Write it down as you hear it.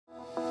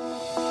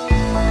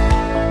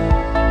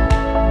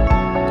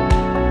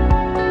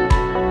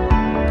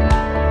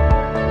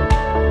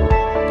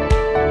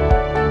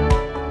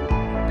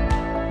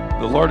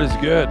Lord is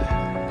good.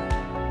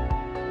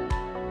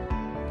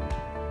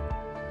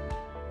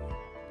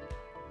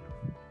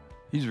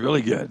 He's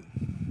really good.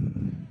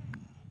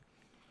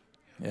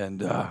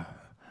 And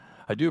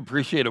I do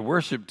appreciate a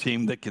worship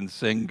team that can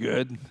sing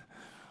good.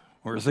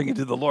 We're singing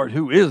to the Lord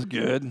who is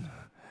good.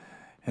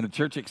 And a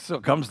church that still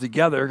comes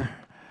together.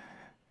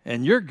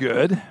 And you're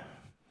good.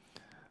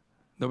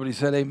 Nobody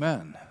said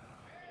amen.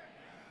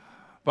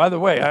 By the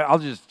way, I'll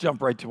just jump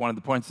right to one of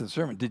the points of the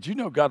sermon. Did you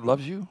know God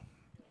loves you?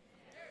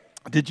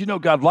 Did you know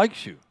God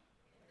likes you?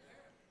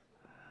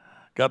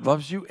 God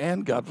loves you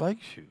and God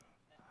likes you.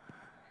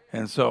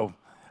 And so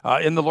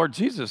in the Lord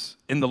Jesus,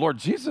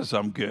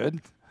 I'm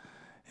good.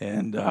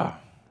 And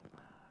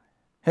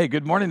hey,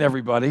 good morning,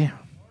 everybody.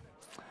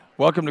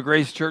 Welcome to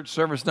Grace Church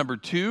service number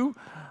 2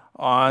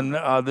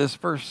 on this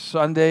first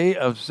Sunday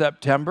of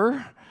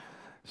September.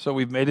 So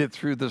we've made it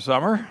through the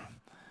summer,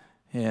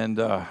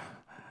 and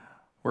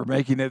we're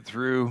making it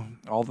through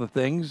all the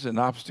things and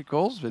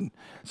obstacles. And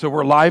so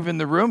we're live in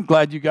the room.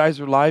 Glad you guys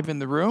are live in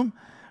the room.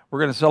 We're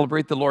going to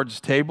celebrate the Lord's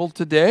table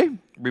today.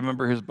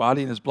 Remember his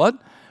body and his blood.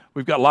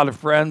 We've got a lot of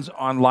friends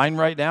online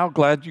right now.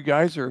 Glad you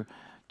guys are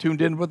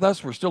tuned in with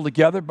us. We're still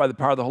together by the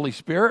power of the Holy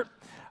Spirit.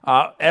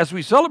 As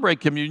we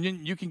celebrate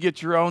communion, you can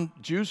get your own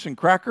juice and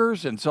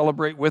crackers and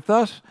celebrate with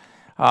us.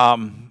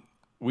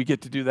 We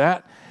get to do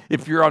that.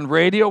 If you're on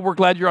radio, we're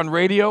glad you're on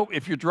radio.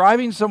 If you're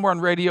driving somewhere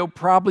on radio,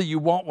 probably you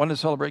won't want to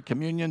celebrate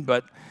communion,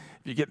 but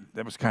if you get,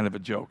 that was kind of a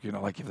joke, you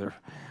know, like if they're,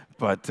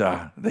 but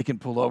they can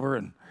pull over,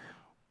 and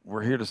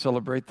we're here to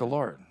celebrate the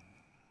Lord.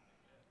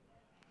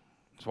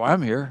 That's why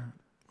I'm here.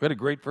 We had a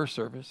great first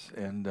service,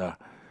 and I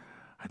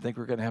think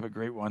we're going to have a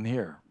great one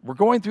here. We're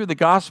going through the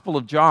Gospel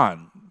of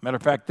John. Matter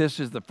of fact, this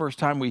is the first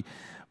time we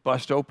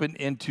bust open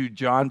into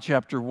John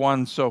chapter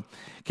 1. So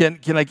can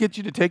I get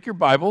you to take your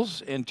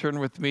Bibles and turn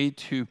with me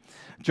to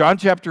John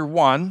chapter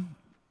 1.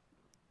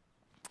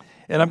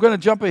 And I'm going to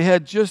jump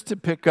ahead just to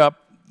pick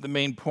up the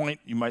main point,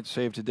 you might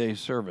say, of today's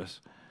service.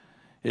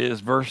 It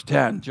is verse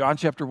 10. John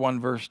chapter 1,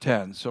 verse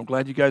 10. So I'm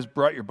glad you guys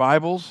brought your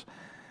Bibles.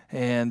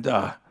 And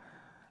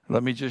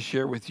let me just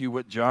share with you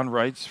what John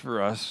writes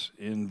for us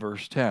in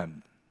verse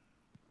 10.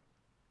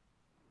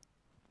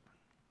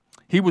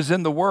 He was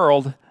in the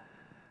world,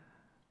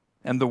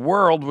 and the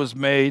world was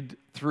made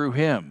through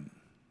him.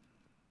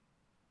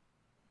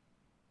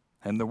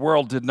 And the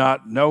world did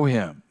not know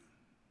him.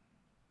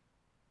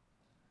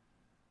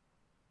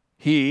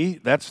 He,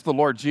 that's the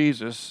Lord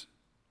Jesus,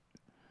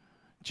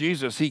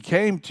 he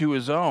came to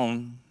his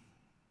own.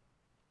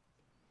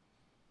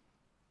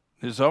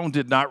 His own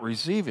did not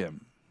receive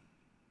him.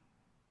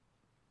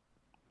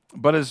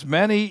 But as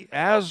many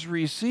as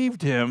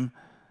received him,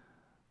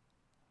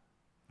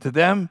 to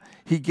them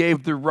he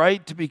gave the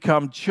right to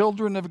become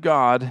children of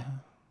God,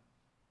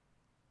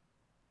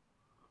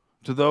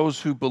 to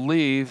those who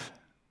believe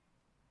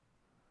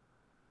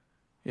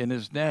in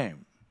his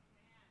name.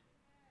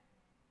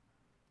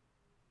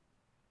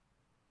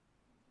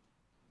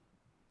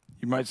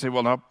 You might say,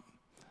 well, now,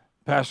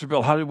 Pastor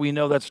Bill, how do we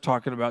know that's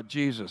talking about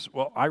Jesus?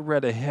 Well, I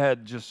read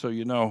ahead, just so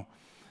you know,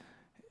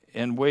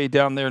 and way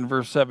down there in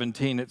verse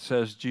 17, it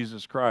says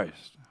Jesus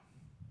Christ.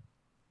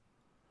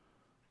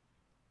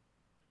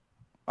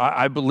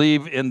 I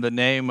believe in the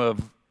name of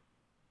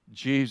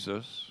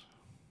Jesus.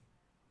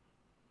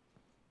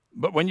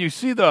 But when you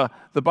see the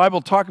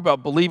Bible talk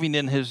about believing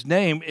in his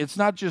name, it's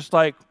not just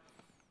like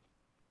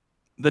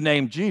the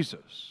name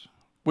Jesus,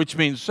 which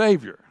means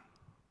Savior.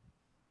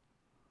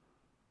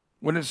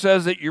 When it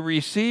says that you're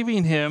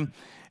receiving him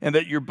and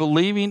that you're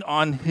believing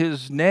on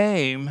his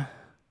name,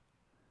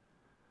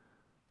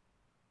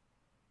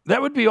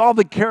 that would be all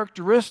the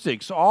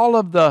characteristics, all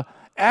of the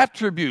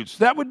attributes.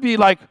 That would be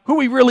like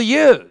who he really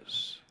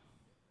is.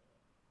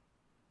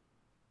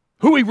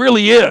 Who he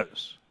really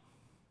is.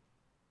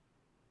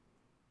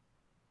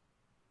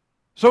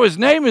 So his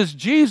name is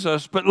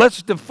Jesus, but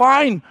let's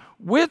define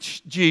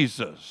which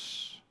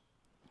Jesus.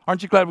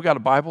 Aren't you glad we got a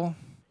Bible?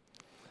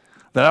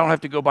 That I don't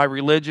have to go by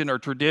religion or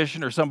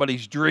tradition or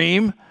somebody's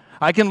dream.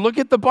 I can look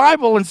at the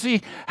Bible and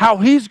see how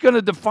he's going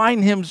to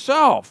define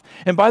himself.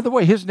 And by the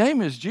way, his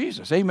name is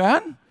Jesus.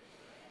 Amen?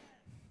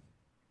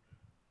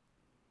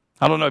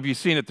 I don't know if you've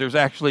seen it. There's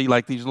actually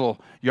like these little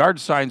yard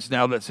signs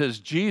now that says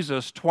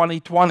Jesus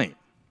 2020.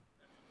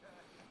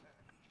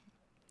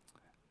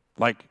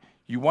 Like,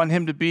 you want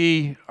him to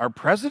be our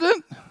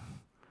president?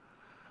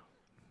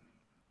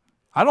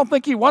 I don't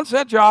think he wants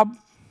that job.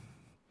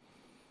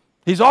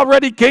 He's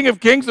already King of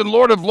Kings and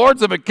Lord of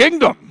Lords of a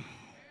kingdom.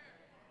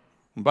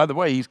 And by the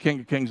way, he's King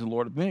of Kings and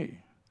Lord of me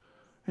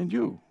and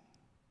you.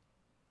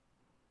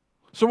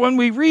 So when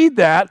we read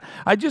that,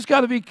 I just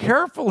got to be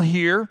careful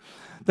here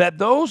that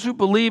those who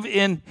believe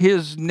in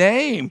his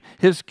name,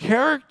 his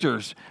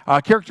characteristics,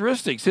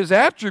 his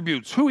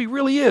attributes, who he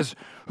really is,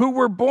 who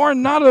were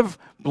born not of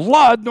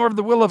blood, nor of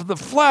the will of the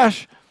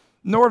flesh,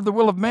 nor of the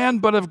will of man,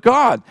 but of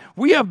God.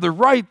 We have the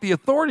right, the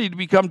authority to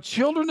become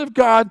children of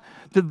God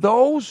to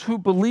those who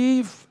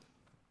believe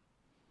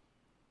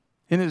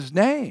in his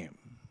name.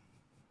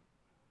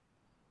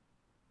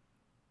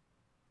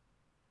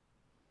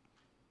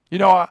 You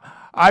know,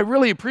 I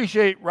really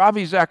appreciate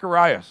Ravi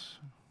Zacharias.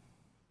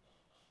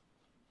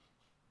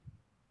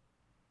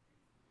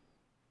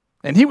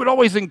 And he would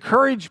always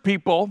encourage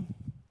people,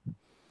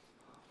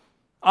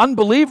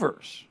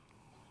 unbelievers.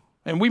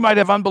 And we might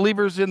have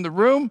unbelievers in the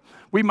room.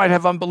 We might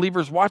have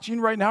unbelievers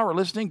watching right now or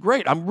listening.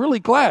 Great. I'm really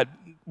glad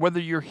whether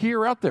you're here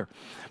or out there.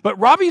 But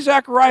Ravi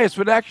Zacharias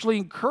would actually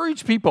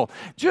encourage people.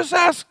 Just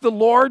ask the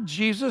Lord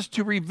Jesus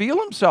to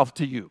reveal himself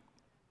to you.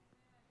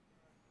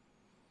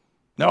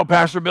 No,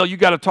 Pastor Bill, you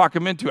got to talk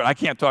him into it. I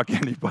can't talk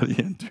anybody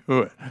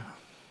into it.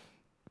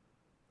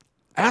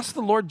 Ask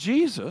the Lord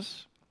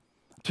Jesus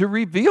to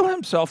reveal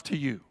himself to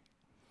you.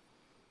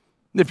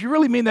 If you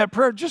really mean that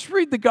prayer, just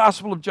read the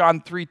Gospel of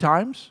John 3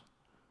 times.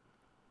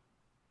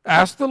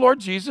 Ask the Lord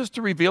Jesus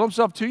to reveal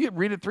himself to you.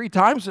 Read it 3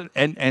 times,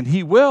 and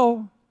he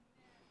will.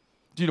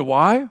 Do you know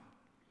why?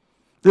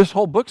 This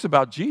whole book's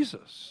about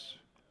Jesus.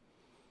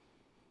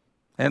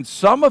 And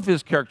some of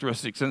his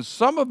characteristics and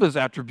some of his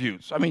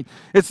attributes. I mean,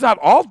 it's not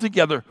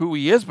altogether who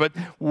he is, but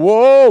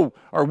whoa,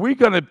 are we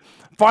going to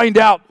find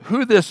out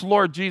who this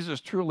Lord Jesus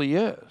truly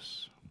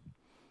is?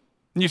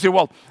 And you say,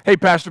 well, hey,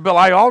 Pastor Bill,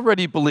 I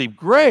already believe.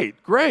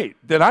 Great, great.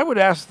 Then I would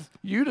ask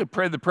you to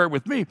pray the prayer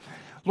with me.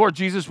 Lord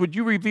Jesus, would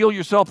you reveal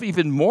yourself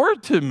even more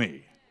to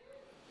me?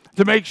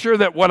 To make sure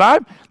that what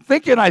I'm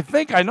thinking I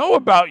think I know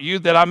about you,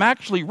 that I'm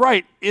actually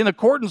right in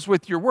accordance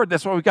with your word.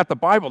 That's why we got the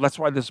Bible. That's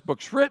why this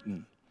book's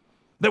written.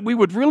 That we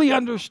would really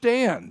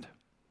understand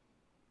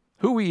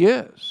who he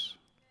is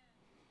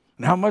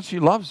and how much he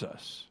loves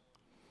us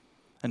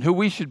and who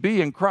we should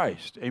be in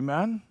Christ.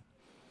 Amen?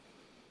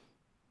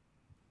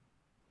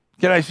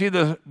 Can I see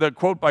the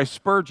quote by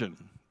Spurgeon,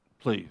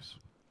 please?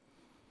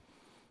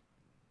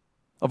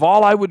 Of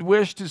all I would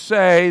wish to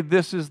say,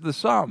 this is the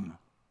sum.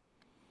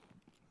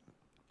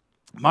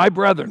 My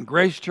brethren,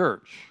 Grace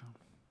Church,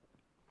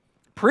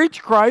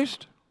 preach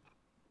Christ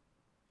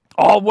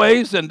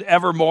always and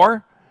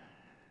evermore.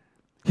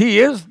 He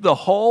is the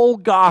whole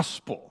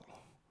gospel.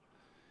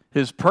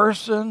 His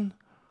person,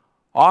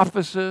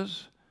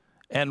 offices,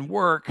 and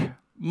work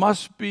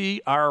must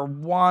be our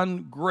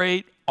one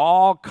great,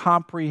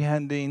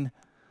 all-comprehending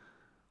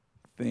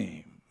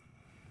theme.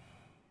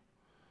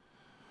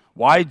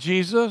 Why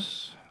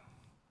Jesus?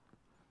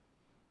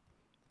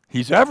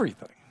 He's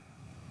everything.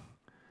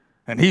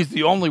 And he's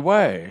the only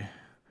way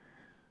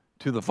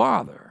to the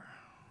Father.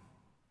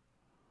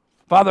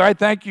 Father, I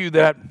thank you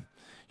that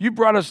you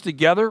brought us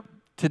together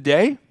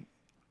today,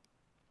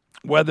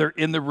 whether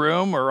in the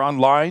room or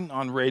online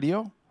on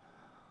radio,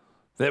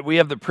 that we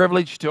have the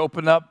privilege to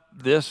open up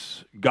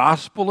this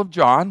Gospel of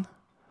John,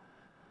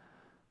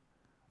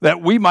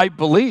 that we might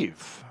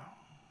believe.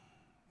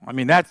 I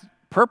mean, that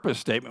purpose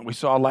statement we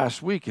saw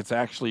last week, it's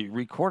actually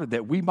recorded,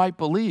 that we might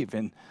believe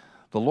in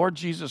the Lord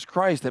Jesus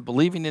Christ, that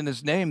believing in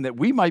his name, that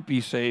we might be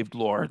saved,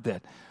 Lord,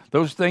 that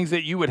those things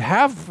that you would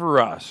have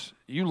for us,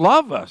 you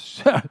love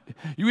us,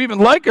 you even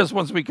like us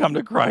once we come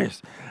to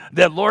Christ,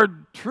 that,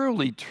 Lord,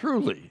 truly,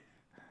 truly,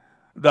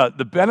 the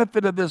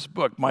benefit of this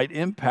book might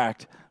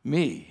impact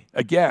me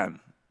again,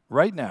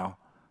 right now,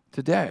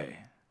 today.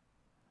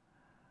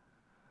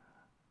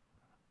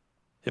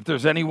 If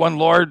there's anyone,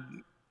 Lord,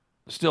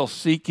 still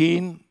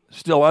seeking,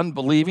 still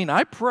unbelieving,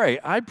 I pray,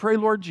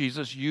 Lord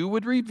Jesus, you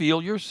would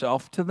reveal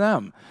yourself to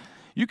them.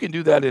 You can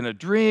do that in a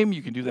dream.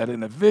 You can do that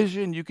in a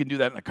vision. You can do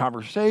that in a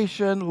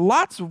conversation.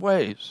 Lots of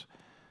ways.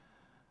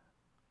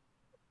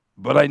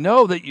 But I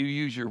know that you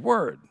use your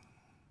word.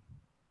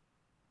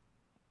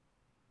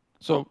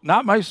 So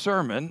not my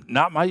sermon,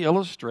 not my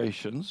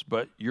illustrations,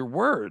 but your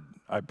word,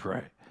 I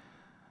pray.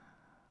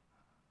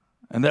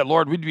 And that,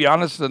 Lord, we'd be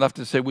honest enough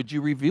to say, would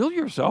you reveal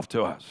yourself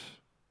to us?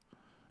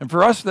 And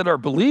for us that are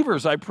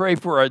believers, I pray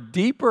for a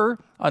deeper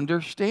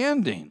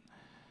understanding.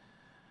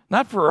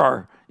 Not for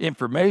our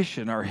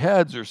information, our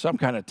heads, or some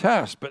kind of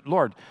test, but,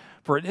 Lord,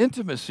 for an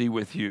intimacy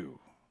with you,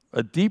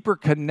 a deeper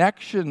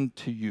connection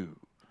to you,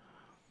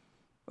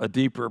 a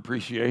deeper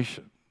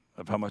appreciation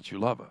of how much you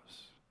love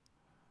us.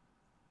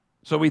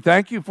 So we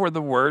thank you for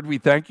the word. We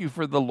thank you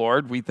for the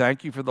Lord. We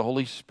thank you for the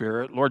Holy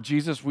Spirit. Lord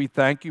Jesus, we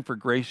thank you for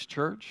Grace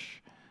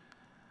Church.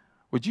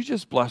 Would you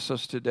just bless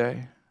us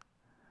today?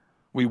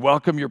 We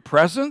welcome your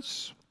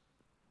presence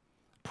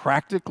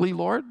practically,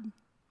 Lord.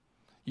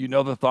 You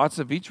know the thoughts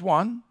of each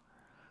one,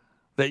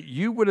 that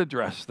you would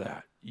address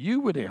that, you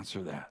would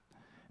answer that,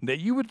 and that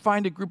you would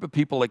find a group of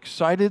people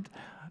excited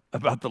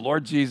about the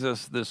Lord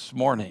Jesus this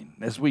morning.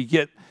 As we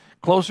get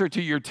closer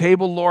to your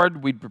table,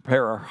 Lord, we'd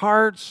prepare our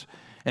hearts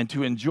and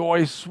to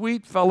enjoy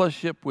sweet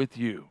fellowship with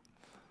you.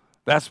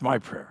 That's my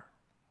prayer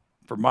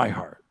for my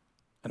heart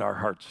and our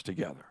hearts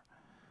together.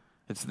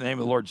 It's the name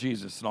of the Lord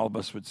Jesus, and all of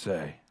us would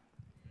say.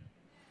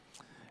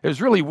 It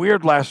was really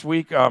weird last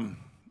week. I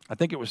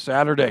think it was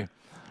Saturday.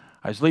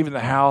 I was leaving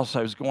the house.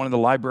 I was going to the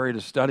library to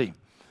study.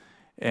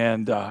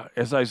 And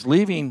as I was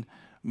leaving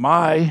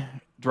my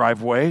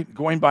driveway,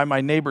 going by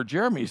my neighbor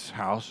Jeremy's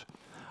house,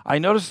 I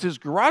noticed his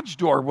garage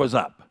door was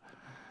up.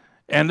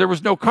 And there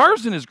was no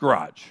cars in his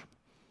garage.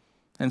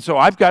 And so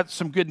I've got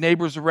some good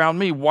neighbors around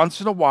me.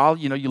 Once in a while,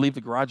 you leave the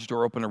garage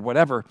door open or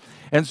whatever.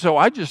 And so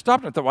I just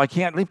stopped and I thought, well, I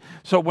can't leave.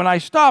 So when I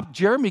stopped,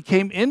 Jeremy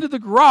came into the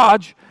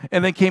garage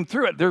and then came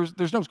through it.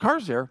 There's no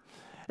cars there.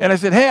 And I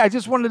said, hey, I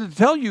just wanted to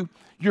tell you,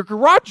 your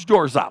garage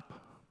door's up.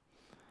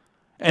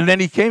 And then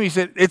he came, he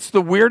said, it's the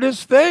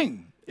weirdest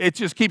thing. It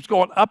just keeps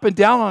going up and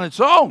down on its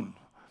own.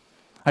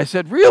 I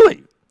said,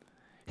 really?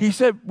 He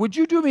said, would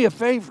you do me a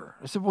favor?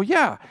 I said, well,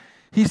 yeah.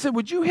 He said,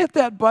 would you hit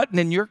that button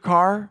in your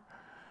car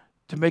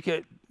to make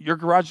your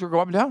garage door go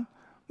up and down?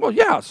 Well,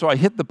 yeah. So I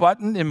hit the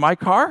button in my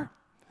car,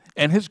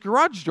 and his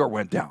garage door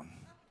went down.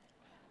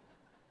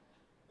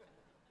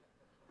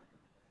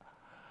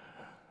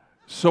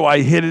 So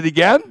I hit it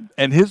again,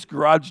 and his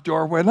garage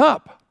door went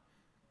up.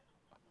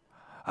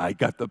 I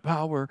got the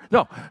power.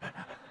 No.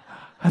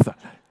 I thought,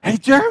 hey,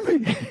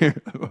 Jeremy,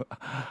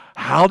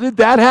 how did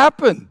that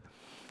happen?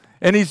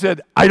 And he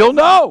said, I don't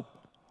know.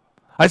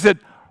 I said,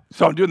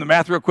 so I'm doing the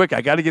math real quick.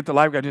 I got to get the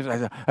live guy.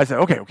 I said,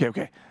 okay.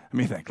 Let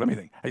me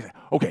think. I said,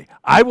 okay,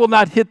 I will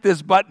not hit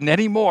this button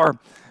anymore,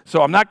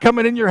 so I'm not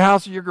coming in your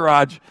house or your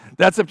garage.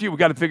 That's up to you. We've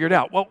got to figure it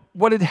out. Well,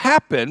 what had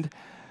happened,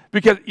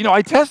 because,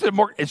 I tested it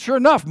more, and sure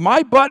enough,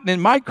 my button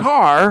in my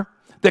car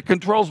that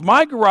controls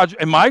my garage,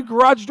 and my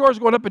garage door is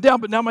going up and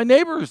down, but now my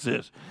neighbor's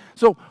is.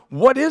 So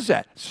what is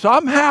that?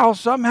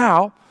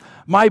 Somehow,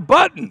 my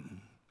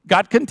button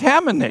got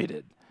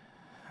contaminated.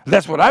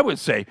 That's what I would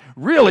say.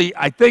 Really,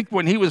 I think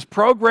when he was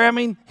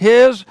programming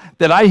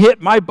that I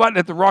hit my button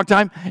at the wrong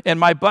time, and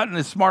my button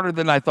is smarter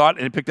than I thought,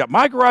 and it picked up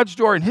my garage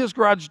door and his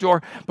garage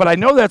door, but I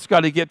know that's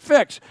got to get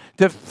fixed.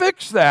 To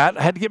fix that,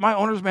 I had to get my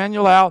owner's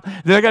manual out.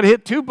 Then I got to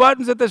hit two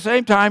buttons at the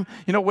same time,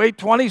 wait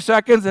 20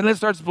 seconds, and it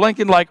starts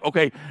blinking like,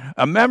 okay,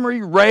 a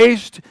memory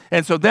raced,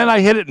 and so then I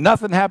hit it,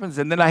 nothing happens,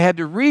 and then I had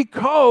to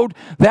recode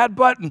that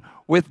button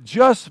with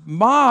just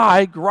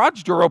my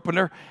garage door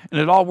opener, and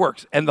it all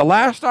works. And the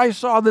last I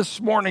saw this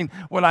morning,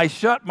 when I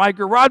shut my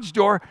garage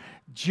door,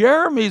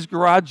 Jeremy's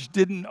garage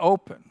didn't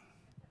open.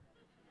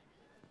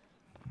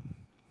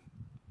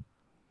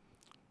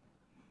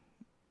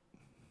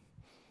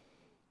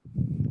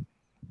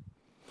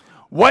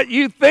 What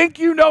you think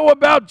you know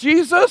about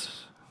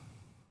Jesus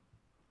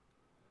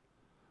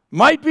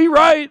might be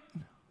right,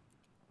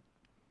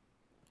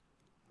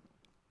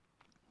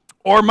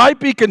 or might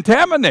be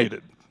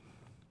contaminated.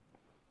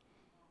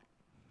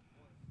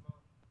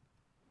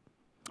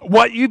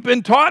 What you've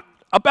been taught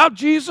about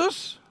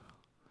Jesus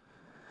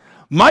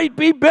might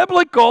be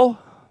biblical,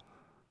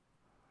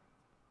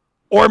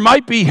 or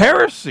might be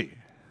heresy.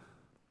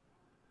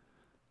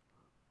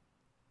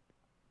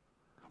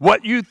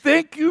 What you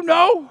think you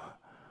know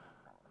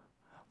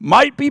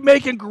might be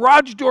making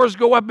garage doors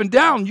go up and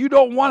down. You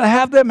don't want to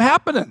have them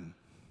happening.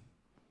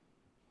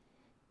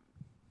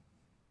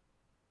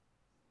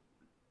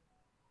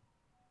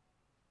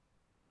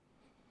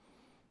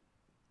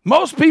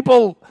 Most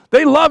people,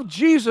 they love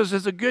Jesus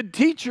as a good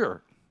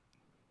teacher,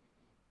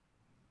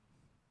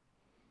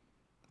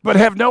 but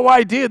have no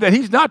idea that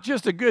he's not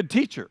just a good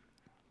teacher.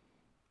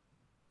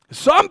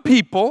 Some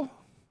people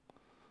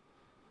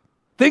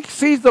think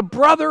he's the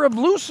brother of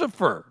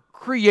Lucifer,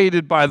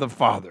 created by the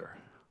Father.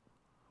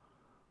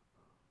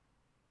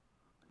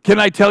 Can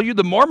I tell you,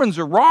 the Mormons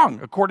are wrong,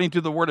 according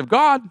to the Word of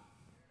God.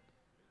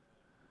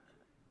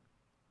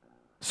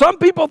 Some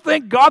people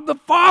think God the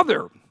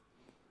Father,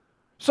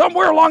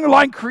 somewhere along the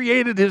line,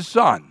 created his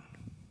Son.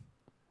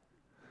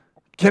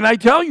 Can I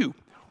tell you,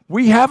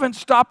 we haven't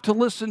stopped to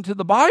listen to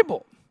the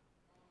Bible.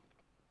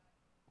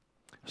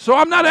 So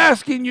I'm not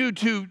asking you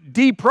to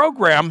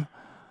deprogram.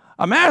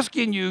 I'm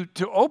asking you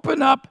to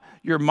open up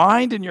your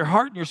mind and your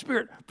heart and your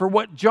spirit for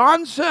what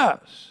John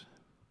says,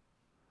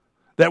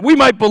 that we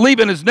might believe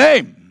in his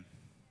name.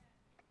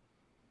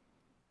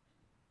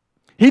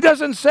 He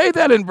doesn't say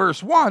that in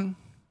verse 1,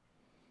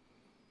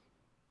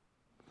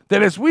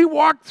 that as we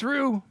walk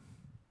through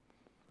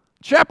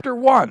chapter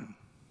 1,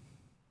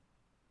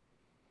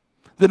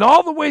 then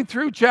all the way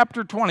through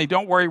chapter 20,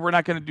 don't worry, we're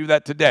not going to do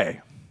that today.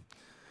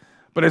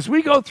 But as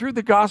we go through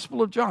the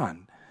Gospel of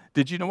John,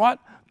 did you know what?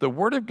 The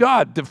Word of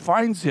God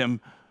defines him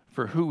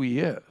for who he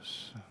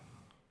is.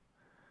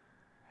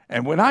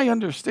 And when I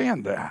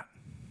understand that,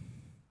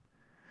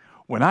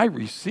 when I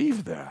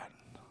receive that,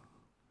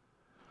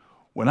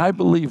 when I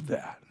believe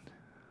that,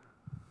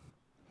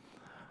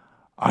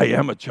 I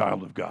am a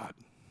child of God.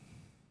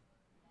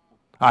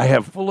 I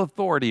have full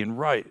authority and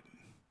right.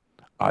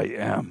 I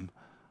am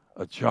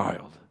a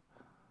child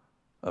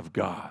of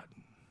God.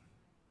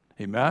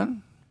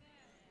 Amen?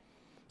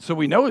 So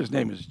we know his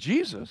name is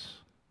Jesus.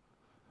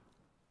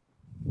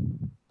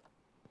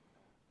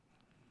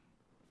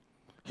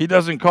 He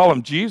doesn't call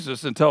him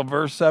Jesus until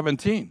verse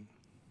 17.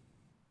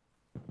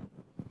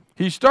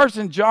 He starts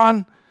in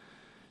John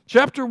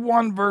chapter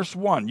 1, verse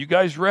 1. You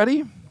guys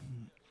ready?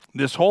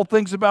 This whole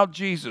thing's about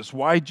Jesus.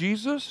 Why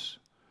Jesus?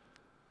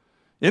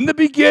 In the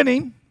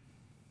beginning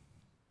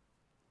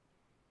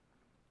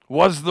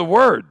was the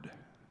Word,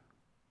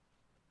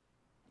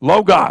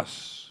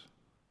 Logos.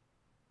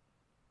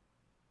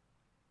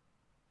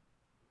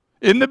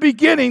 In the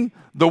beginning,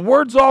 the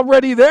Word's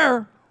already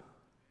there.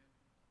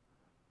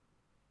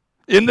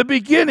 In the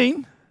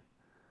beginning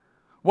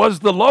was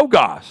the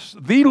Logos,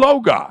 the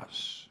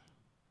Logos.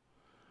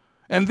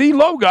 And the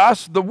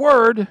Logos, the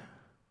Word,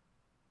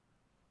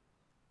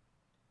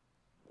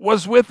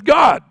 was with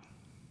God.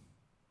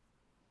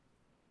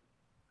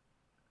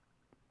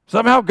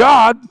 Somehow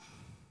God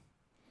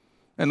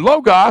and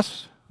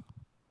Logos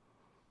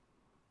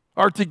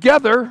are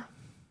together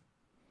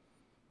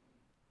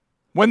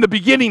when the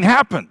beginning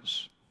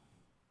happens.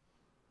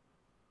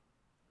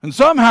 And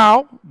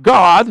somehow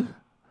God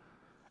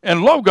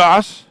and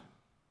Logos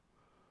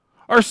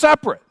are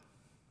separate.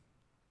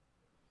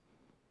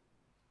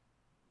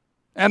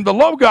 And the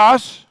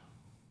Logos,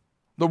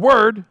 the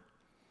Word,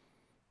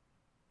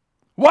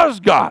 was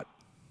God.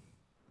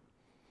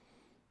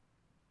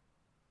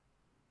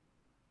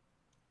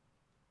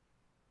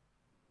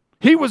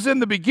 He was in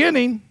the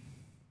beginning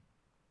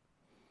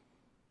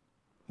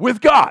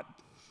with God.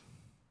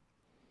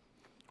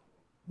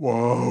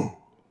 Whoa.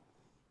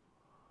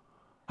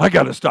 I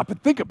got to stop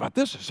and think about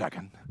this a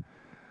second.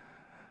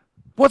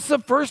 What's the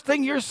first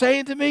thing you're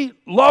saying to me?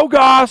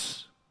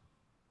 Logos.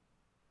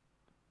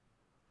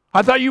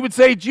 I thought you would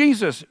say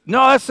Jesus.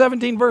 No, that's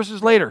 17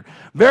 verses later.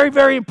 Very,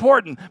 very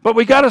important. But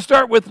we got to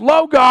start with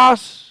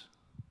Logos,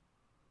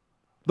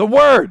 the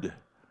Word.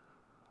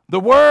 The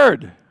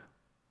Word.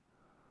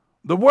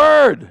 The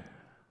Word.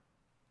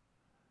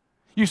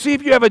 You see,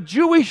 if you have a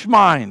Jewish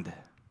mind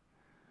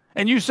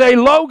and you say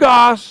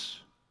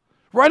Logos,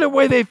 right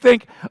away they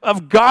think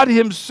of God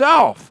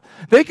Himself.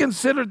 They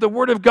considered the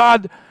Word of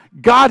God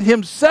God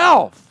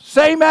Himself,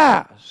 same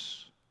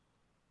as.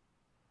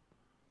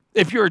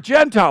 If you're a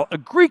Gentile, a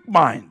Greek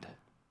mind,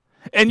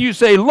 and you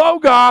say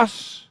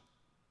Logos,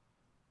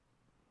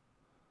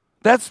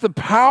 that's the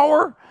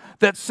power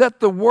that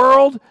set the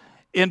world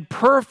in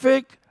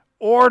perfect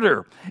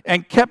order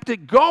and kept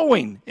it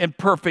going in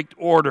perfect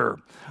order.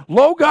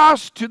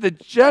 Logos to the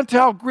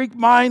Gentile Greek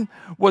mind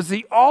was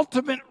the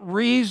ultimate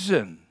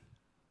reason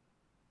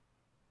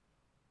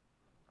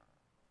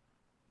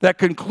that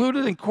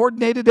concluded and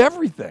coordinated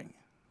everything.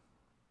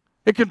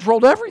 It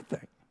controlled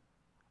everything.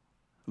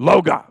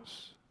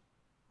 Logos.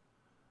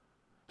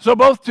 So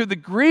both to the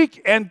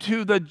Greek and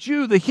to the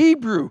Jew, the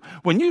Hebrew,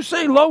 when you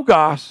say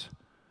Logos,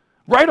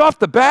 right off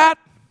the bat,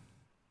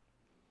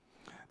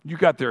 you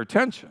got their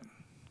attention.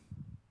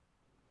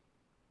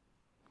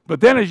 But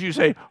then as you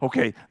say,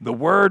 okay, the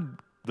word,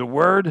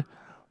 Logos,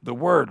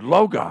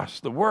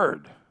 the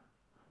Word,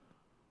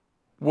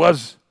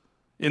 was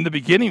in the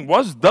beginning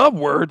was the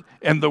Word,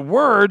 and the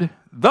Word,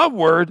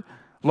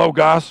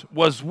 Logos,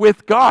 was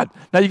with God.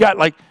 Now you got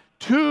like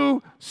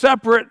two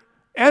separate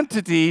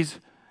entities,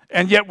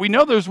 and yet we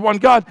know there's one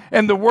God,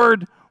 and the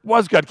Word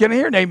was God. Can I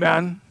hear an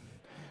amen?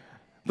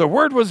 The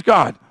Word was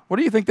God. What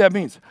do you think that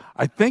means?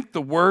 I think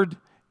the Word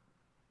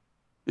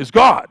is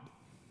God.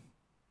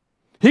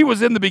 He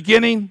was in the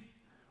beginning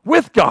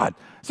with God.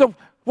 So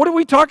what are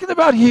we talking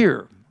about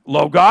here?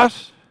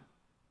 Logos,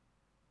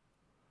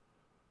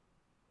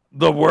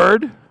 the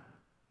Word.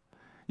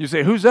 You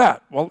say, who's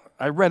that? Well,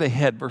 I read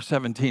ahead, verse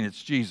 17.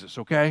 It's Jesus,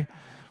 okay?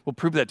 We'll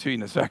prove that to you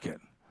in a second.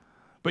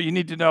 But you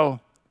need to know,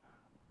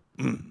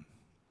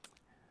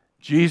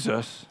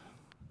 Jesus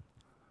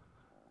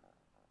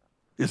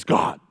is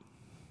God.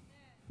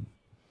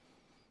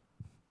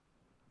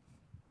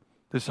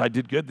 This side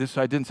did good, this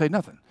side didn't say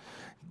nothing.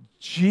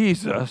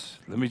 Jesus,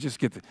 let me just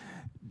get the,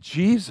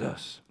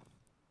 Jesus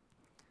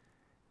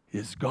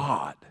is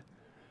God.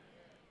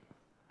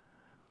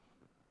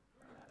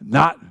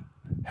 Not,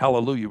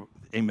 hallelujah,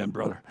 amen,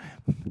 brother.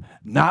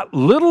 Not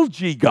little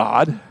g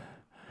God,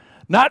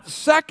 not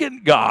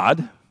second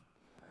God,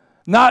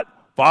 not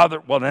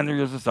Father, well, then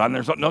there's the Son,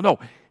 there's no.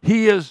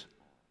 He is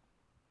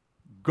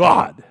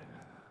God.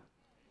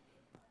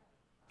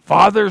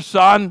 Father,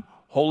 Son,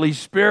 Holy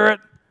Spirit,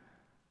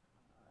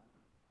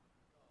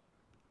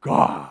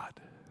 God.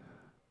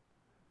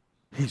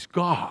 He's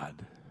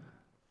God.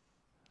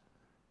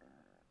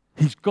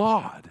 He's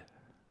God.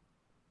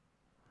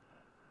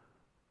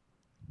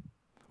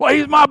 Well,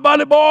 he's my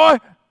buddy boy.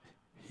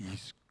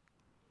 He's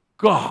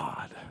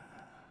God.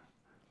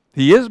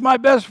 He is my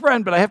best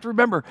friend, but I have to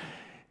remember,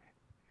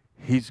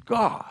 he's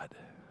God.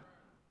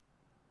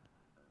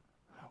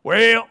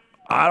 Well,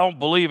 I don't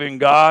believe in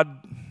God.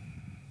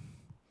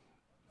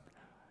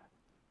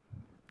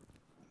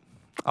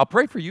 I'll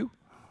pray for you.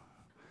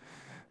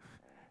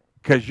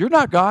 Because you're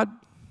not God.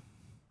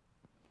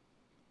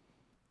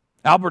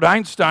 Albert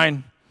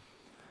Einstein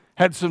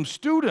had some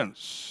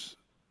students,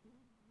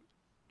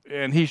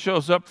 and he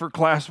shows up for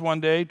class one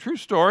day. True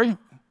story.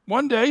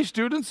 One day,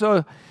 students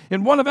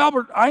in one of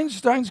Albert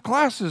Einstein's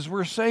classes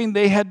were saying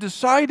they had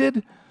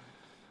decided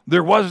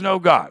there was no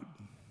God.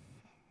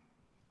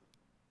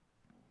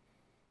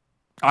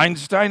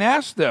 Einstein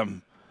asked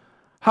them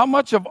how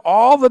much of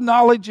all the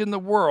knowledge in the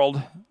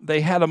world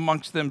they had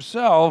amongst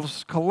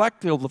themselves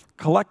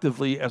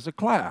collectively as a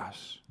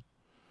class.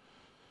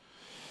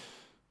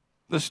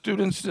 The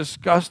students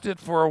discussed it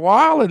for a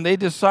while, and they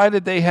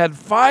decided they had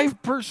 5%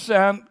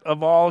 5%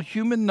 of all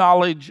human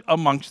knowledge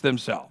amongst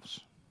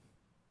themselves.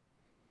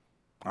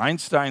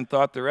 Einstein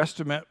thought their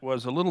estimate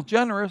was a little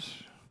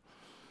generous,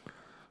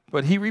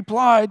 but he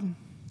replied,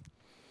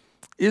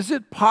 "Is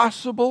it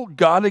possible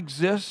God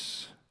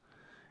exists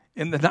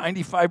in the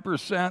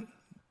 95%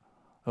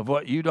 of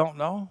what you don't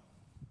know?"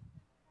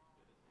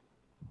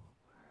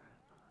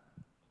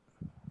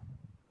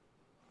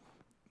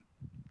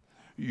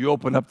 You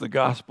open up the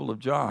Gospel of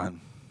John.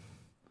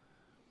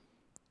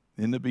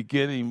 In the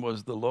beginning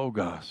was the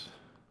Logos,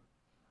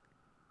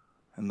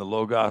 and the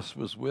Logos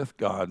was with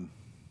God,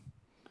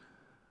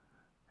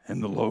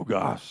 and the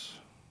Logos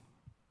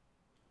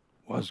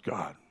was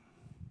God.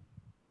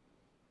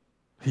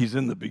 He's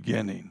in the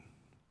beginning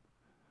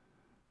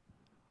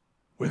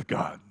with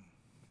God.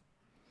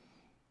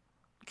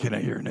 Can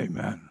I hear an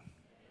amen?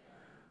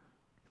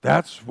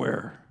 That's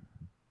where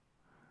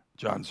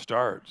John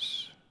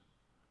starts,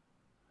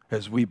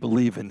 as we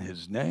believe in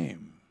his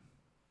name.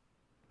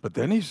 But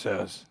then he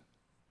says,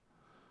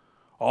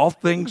 all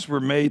things were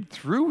made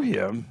through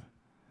him,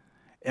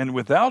 and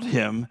without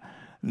him,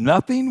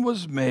 nothing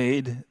was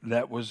made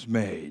that was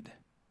made.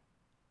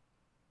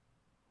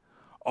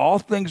 All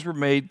things were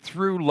made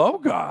through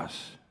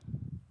Logos,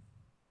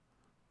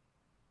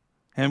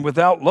 and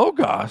without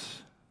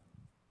Logos,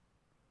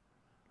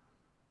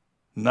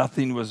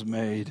 nothing was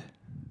made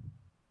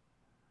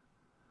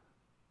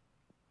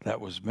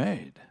that was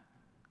made.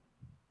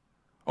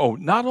 Oh,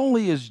 not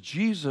only is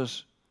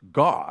Jesus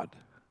God,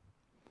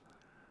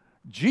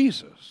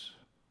 Jesus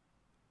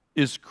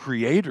is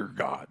Creator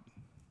God.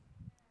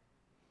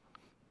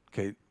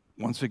 Okay,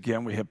 once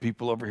again, we have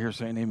people over here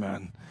saying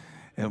amen.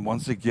 And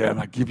once again,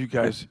 I give you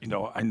guys,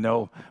 I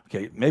know,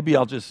 okay, maybe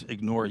I'll just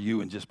ignore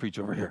you and just preach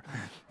over here.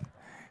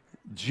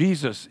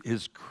 Jesus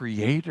is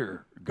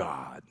Creator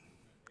God.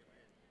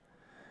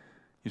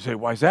 You say,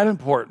 why is that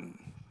important?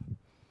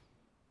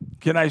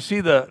 Can I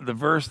see the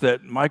verse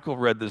that Michael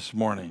read this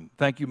morning?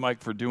 Thank you,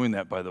 Mike, for doing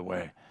that, by the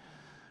way.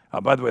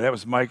 By the way, that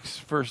was Mike's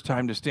first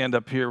time to stand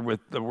up here with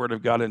the Word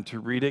of God and to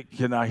read it.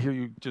 Can I hear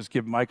you just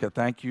give Mike a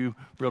thank you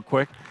real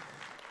quick?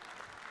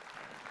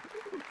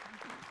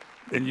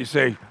 And you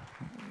say,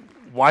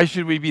 why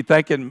should we be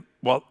thanking?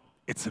 Well,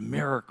 it's a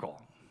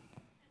miracle.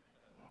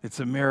 It's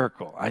a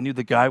miracle. I knew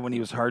the guy when he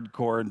was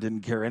hardcore and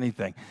didn't care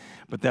anything.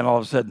 But then all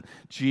of a sudden,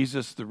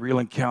 Jesus, the real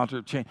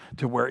encounter, changed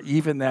to where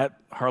even that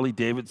Harley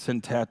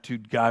Davidson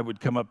tattooed guy would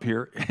come up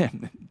here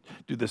and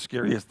do the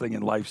scariest thing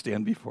in life,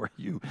 stand before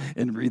you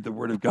and read the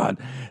Word of God.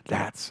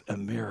 That's a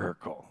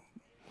miracle.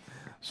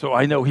 So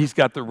I know he's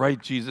got the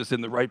right Jesus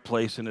in the right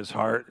place in his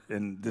heart,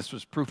 and this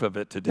was proof of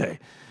it today.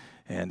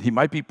 And he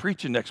might be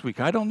preaching next week.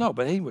 I don't know.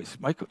 But anyways,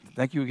 Michael,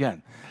 thank you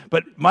again.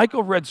 But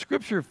Michael read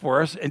Scripture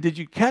for us, and did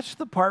you catch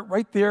the part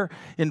right there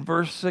in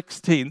verse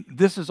 16?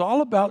 This is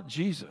all about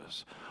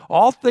Jesus.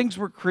 All things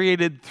were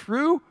created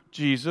through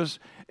Jesus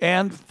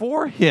and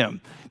for him.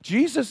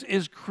 Jesus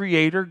is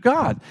Creator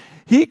God.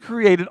 He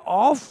created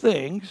all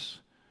things.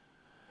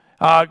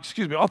 All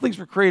things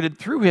were created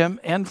through him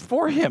and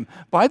for him.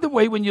 By the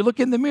way, when you look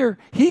in the mirror,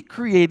 he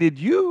created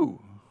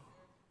you.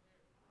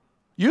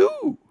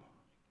 You.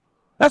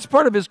 That's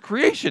part of his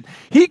creation.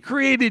 He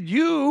created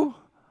you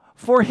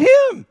for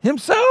him,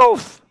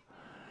 himself.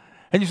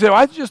 And you say, well,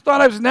 I just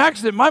thought I was an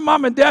accident. My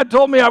mom and dad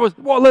told me I was,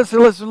 well,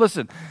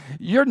 listen.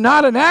 You're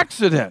not an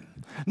accident.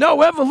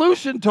 No,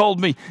 evolution told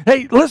me,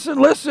 hey,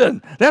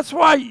 listen. That's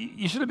why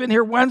you should have been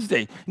here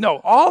Wednesday. No,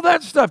 all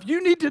that stuff,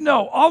 you need to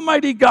know.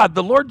 Almighty God,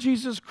 the Lord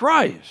Jesus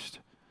Christ,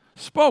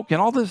 spoke,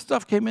 and all this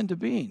stuff came into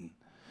being.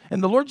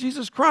 And the Lord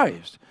Jesus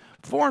Christ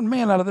formed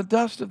man out of the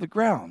dust of the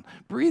ground,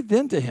 breathed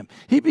into him.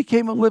 He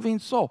became a living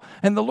soul.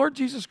 And the Lord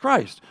Jesus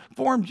Christ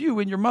formed you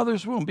in your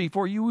mother's womb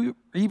before you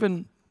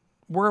even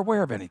were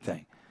aware of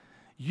anything.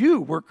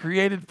 You were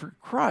created for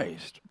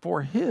Christ,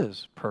 for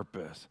his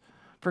purpose,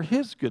 for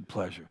his good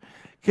pleasure.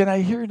 Can I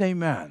hear an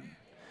amen?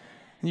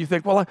 And you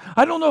think, well,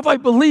 I don't know if I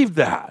believe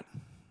that.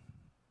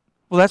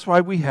 Well, that's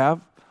why we have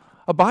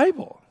a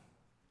Bible.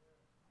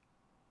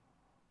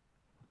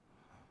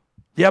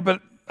 Yeah,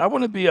 but I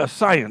want to be a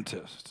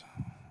scientist.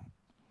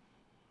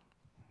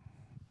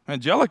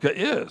 Angelica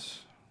is.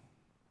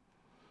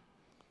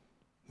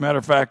 Matter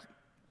of fact,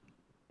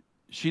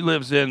 she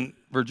lives in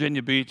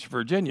Virginia Beach,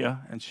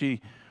 Virginia, and she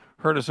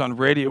heard us on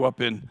radio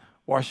up in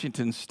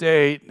Washington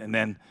State, and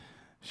then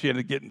she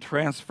ended up getting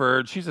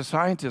transferred. She's a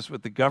scientist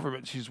with the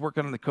government. She's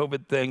working on the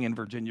COVID thing in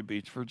Virginia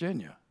Beach,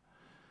 Virginia.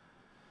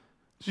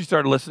 She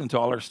started listening to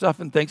all her stuff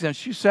and things, and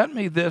she sent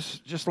me this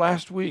just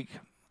last week.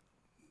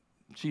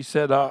 She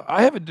said,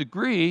 I have a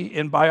degree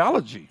in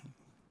biology.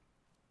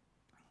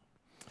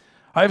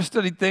 I have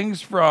studied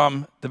things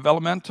from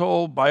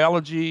developmental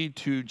biology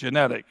to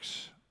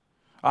genetics.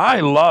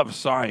 I love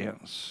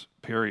science,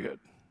 period.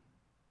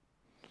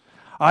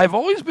 I've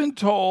always been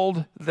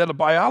told that a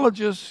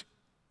biologist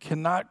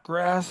cannot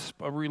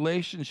grasp a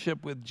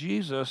relationship with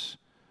Jesus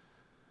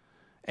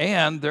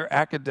and their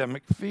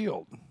academic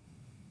field.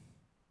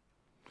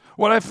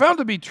 What I found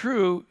to be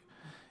true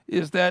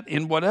is that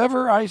in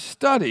whatever I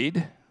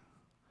studied,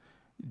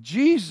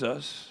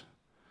 Jesus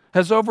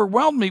has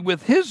overwhelmed me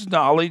with his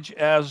knowledge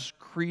as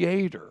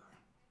Creator.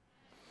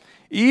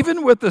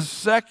 Even with the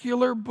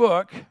secular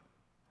book,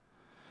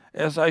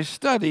 as I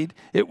studied,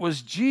 it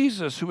was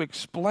Jesus who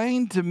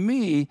explained to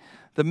me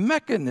the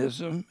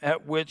mechanism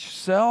at which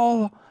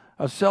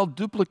a cell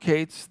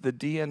duplicates the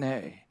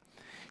DNA.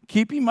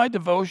 Keeping my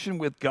devotion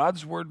with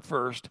God's Word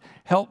first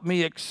helped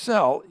me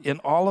excel in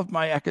all of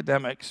my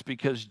academics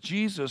because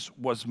Jesus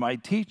was my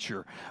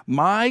teacher.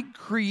 My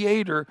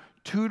Creator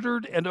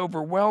tutored and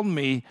overwhelmed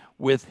me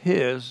with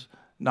His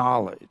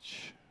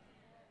knowledge.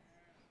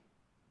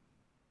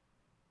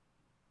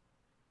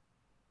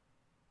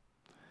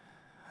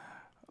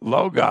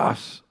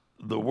 Logos,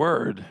 the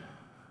Word,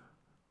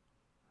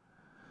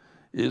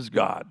 is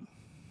God.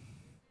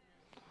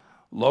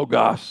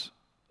 Logos,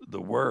 the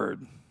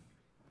Word,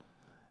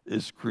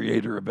 is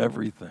creator of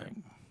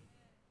everything.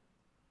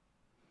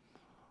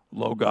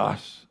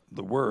 Logos,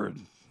 the Word,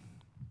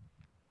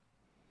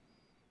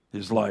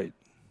 is light.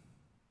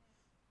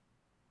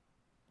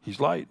 He's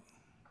light.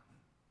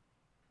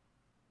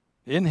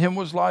 In Him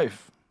was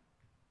life,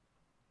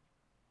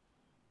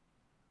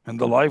 and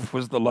the life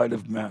was the light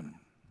of men.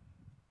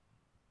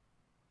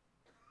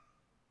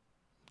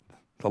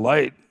 The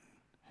light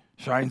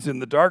shines in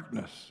the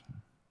darkness.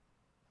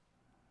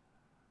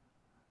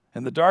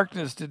 And the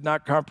darkness did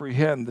not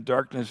comprehend, the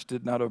darkness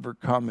did not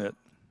overcome it.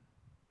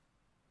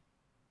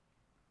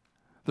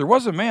 There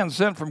was a man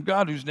sent from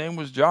God whose name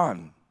was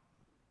John.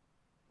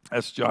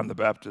 That's John the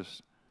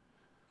Baptist.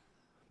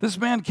 This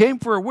man came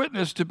for a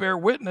witness to bear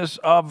witness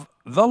of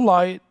the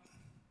light,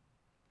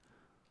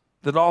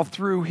 that all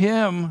through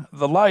him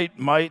the light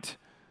might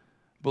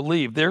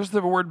believe. There's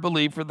the word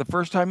believe for the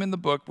first time in the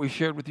book we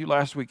shared with you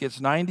last week. It's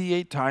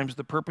 98 times.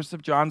 The purpose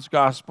of John's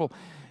gospel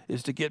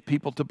is to get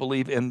people to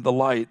believe in the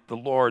light, the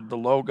Lord, the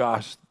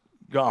Logos,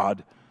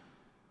 God,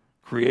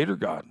 Creator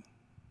God.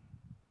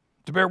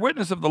 To bear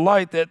witness of the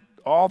light that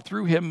all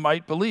through him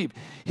might believe.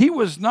 He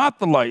was not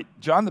the light.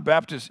 John the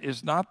Baptist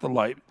is not the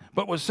light,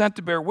 but was sent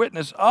to bear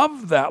witness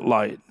of that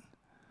light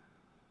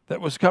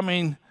that was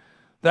coming.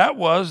 That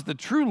was the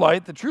true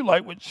light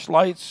which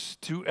lights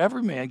to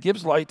every man,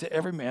 gives light to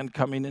every man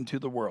coming into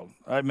the world.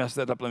 I messed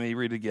that up. Let me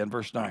read it again,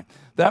 verse 9.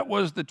 That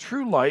was the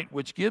true light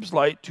which gives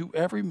light to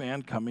every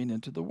man coming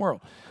into the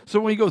world. So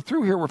when we go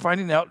through here, we're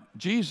finding out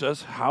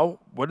Jesus,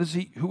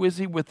 who is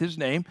he with his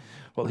name?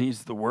 Well,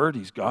 he's the Word,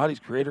 he's God, he's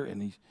Creator,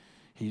 and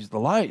he's the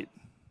light.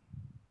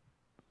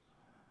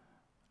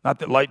 Not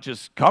that light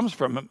just comes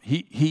from him.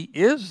 He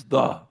is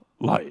the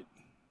light.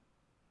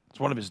 It's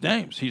one of his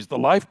names. He's the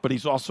life, but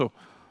he's also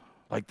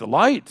like the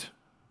light.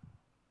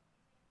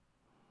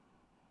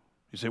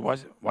 You say, why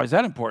is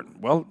that important?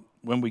 Well,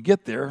 when we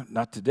get there,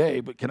 not today,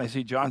 but can I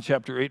see John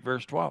chapter 8,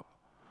 verse 12?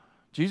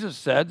 Jesus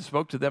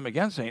spoke to them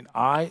again, saying,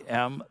 I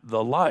am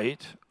the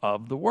light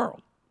of the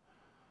world.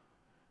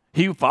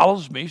 He who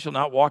follows me shall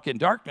not walk in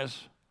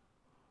darkness,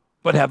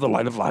 but have the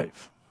light of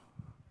life.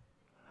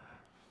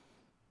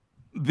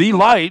 The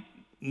light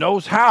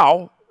knows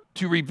how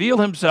to reveal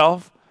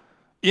himself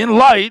in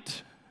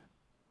light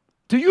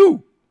to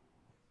you.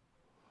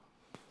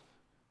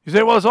 You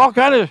say, well, it's all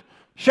kind of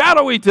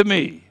shadowy to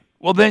me.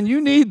 Well, then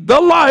you need the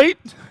light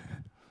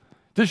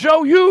to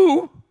show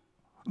you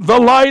the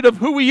light of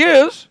who he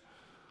is,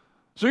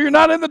 so you're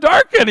not in the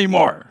dark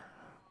anymore.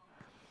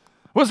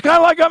 Well, it's kind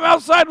of like I'm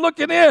outside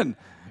looking in.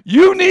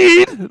 You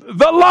need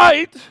the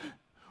light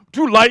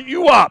to light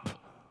you up.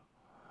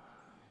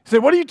 You say,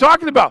 what are you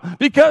talking about?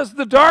 Because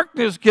the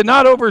darkness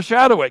cannot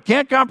overshadow it,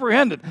 can't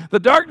comprehend it. The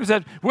darkness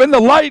says, when the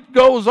light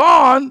goes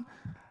on,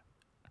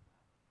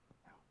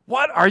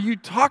 what are you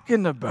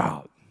talking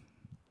about?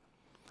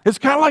 It's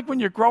kind of like when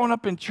you're growing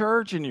up in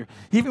church and you're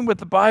even with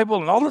the Bible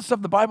and all this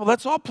stuff, the Bible,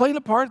 that's all playing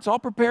a part. It's all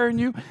preparing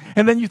you.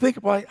 And then you think,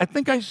 well, I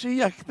think I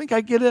see. I think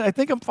I get it. I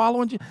think I'm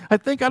following you. I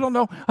don't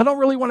know. I don't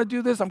really want to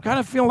do this. I'm kind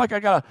of feeling like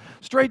I got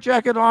a straight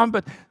jacket on,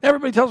 but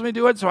everybody tells me to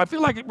do it. So I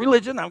feel like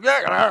religion. And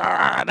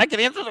I can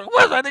answer the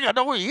question. I think I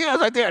know who he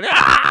is.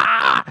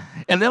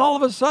 And then all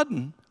of a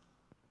sudden,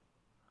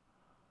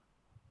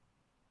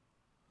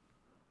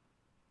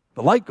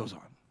 the light goes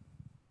on.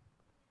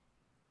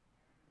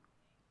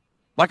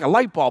 Like a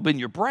light bulb in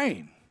your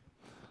brain.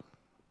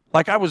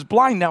 Like I was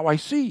blind, now I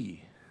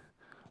see.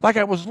 Like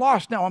I was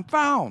lost, now I'm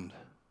found.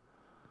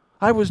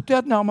 I was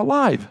dead, now I'm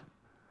alive.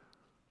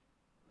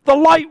 The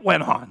light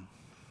went on.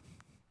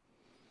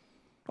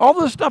 All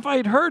the stuff I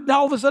had heard, now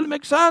all of a sudden it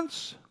makes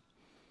sense.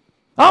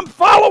 I'm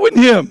following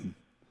him.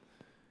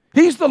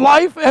 He's the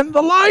life and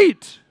the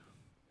light.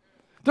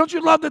 Don't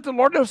you love that the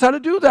Lord knows how to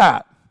do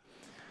that?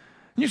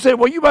 You say,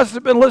 well, you must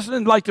have been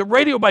listening like to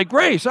Radio by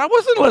Grace. I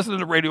wasn't listening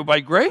to Radio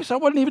by Grace. I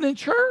wasn't even in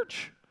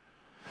church.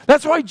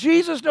 That's why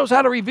Jesus knows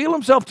how to reveal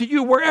himself to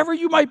you wherever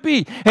you might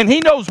be. And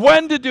he knows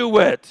when to do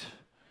it.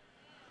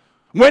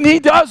 When he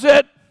does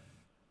it,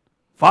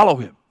 follow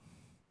him.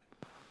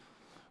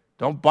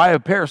 Don't buy a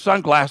pair of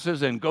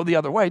sunglasses and go the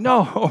other way.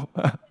 No.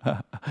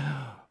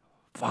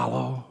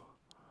 Follow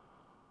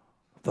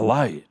the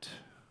light,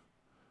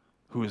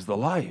 who is the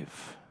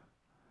life.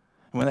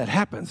 And when that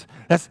happens,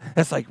 that's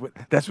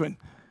when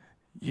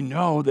you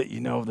know that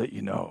you know that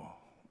you know.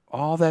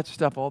 All that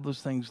stuff, all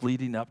those things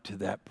leading up to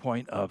that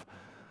point of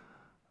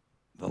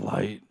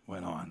light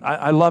went on.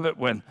 I love it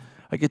when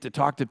I get to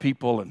talk to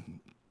people, and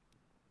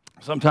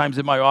sometimes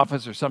in my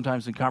office or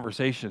sometimes in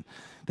conversation,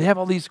 they have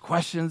all these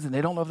questions and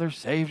they don't know if they're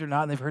saved or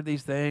not, and they've heard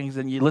these things,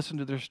 and you listen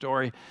to their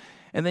story,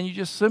 and then you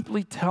just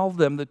simply tell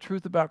them the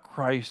truth about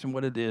Christ and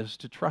what it is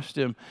to trust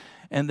him,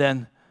 and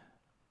then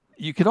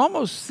you can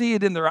almost see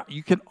it in their,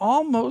 you can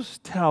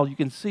almost tell, you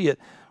can see it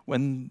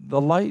when the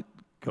light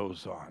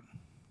goes on,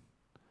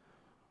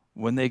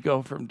 when they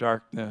go from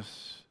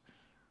darkness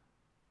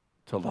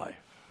to life.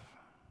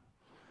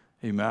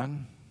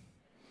 Amen?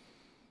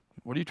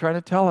 What are you trying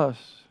to tell us?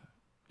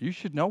 You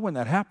should know when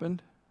that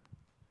happened.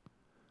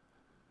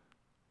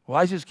 Well,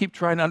 I just keep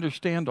trying to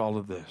understand all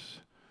of this.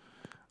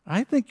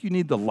 I think you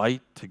need the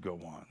light to go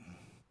on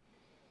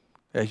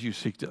as you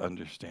seek to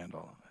understand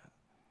all of that.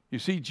 You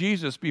see,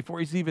 Jesus, before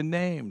he's even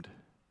named,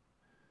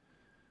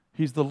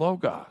 he's the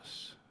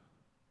Logos,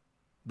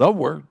 the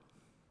Word.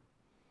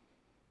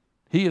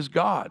 He is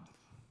God,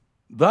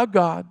 the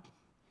God.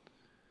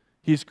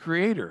 He's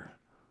Creator,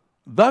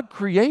 the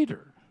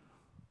Creator.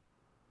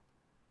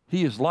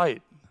 He is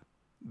light,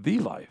 the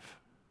life.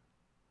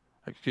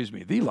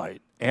 The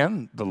light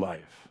and the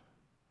life.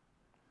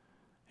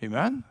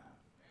 Amen?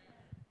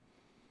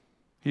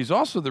 He's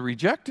also the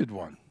rejected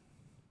one.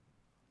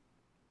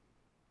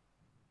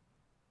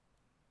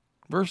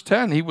 Verse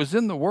 10, he was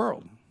in the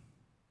world.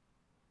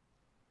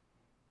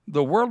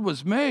 The world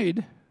was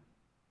made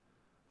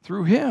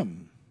through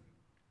him.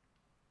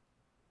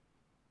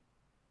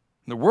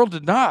 The world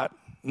did not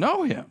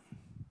know him.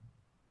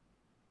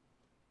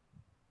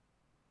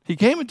 He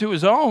came into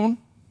his own.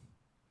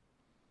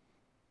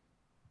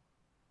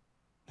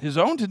 His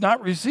own did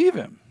not receive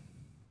him.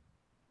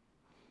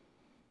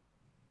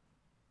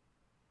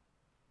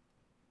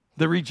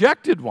 The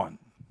rejected one.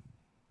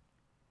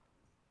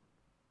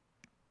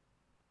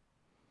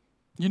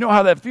 You know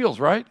how that feels,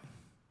 right?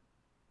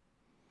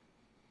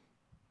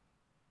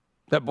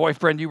 That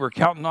boyfriend you were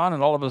counting on,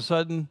 and all of a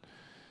sudden,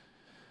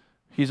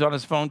 he's on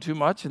his phone too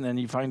much, and then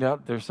you find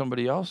out there's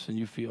somebody else, and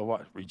you feel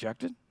what?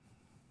 Rejected?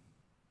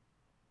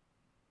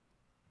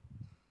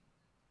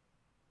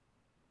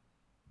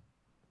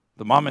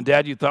 The mom and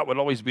dad you thought would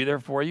always be there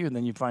for you, and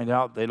then you find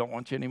out they don't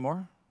want you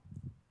anymore?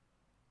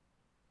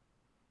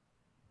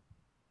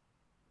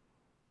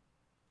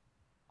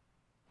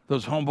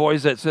 Those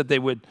homeboys that said they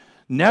would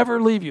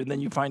never leave you, and then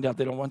you find out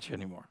they don't want you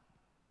anymore.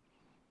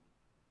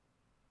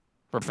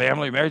 For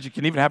family marriage, it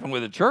can even happen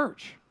with a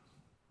church.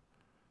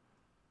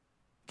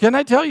 Can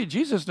I tell you,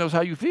 Jesus knows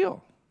how you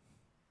feel.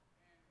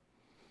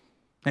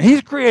 And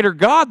he's Creator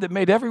God that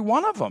made every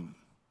one of them.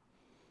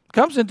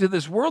 Comes into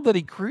this world that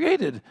he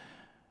created,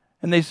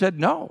 and they said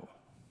no.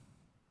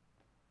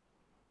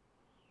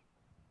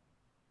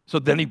 So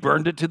then he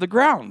burned it to the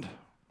ground.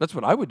 That's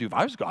what I would do if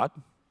I was God.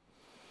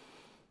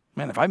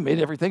 Man, if I made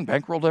everything,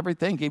 bankrolled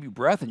everything, gave you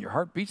breath and your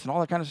heart beats and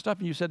all that kind of stuff,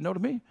 and you said no to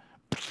me,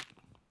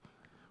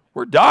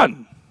 we're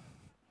done.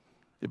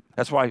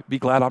 That's why be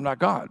glad I'm not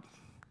God.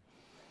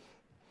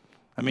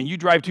 I mean, you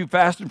drive too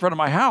fast in front of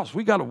my house.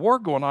 We got a war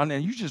going on,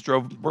 and you just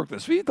broke the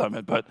speed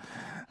limit, but it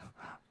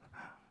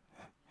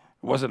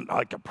wasn't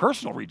like a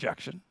personal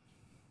rejection.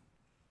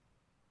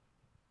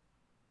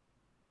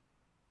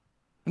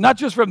 Not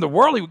just from the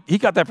world, he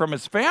got that from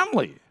his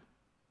family.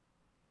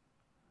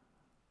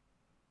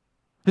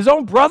 His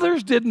own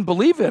brothers didn't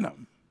believe in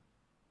him.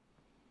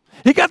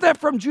 He got that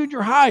from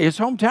junior high, his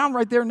hometown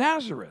right there,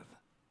 Nazareth.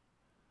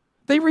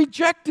 They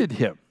rejected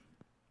him.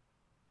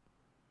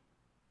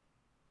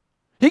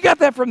 He got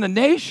that from the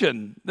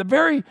nation, the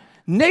very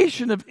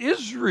nation of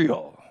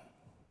Israel.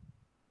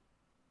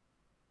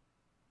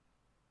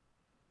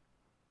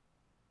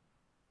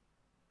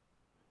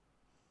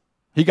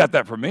 He got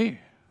that from me.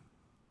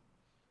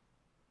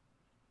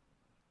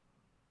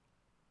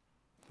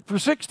 For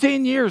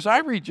 16 years, I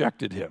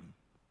rejected him.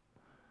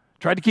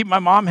 Tried to keep my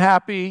mom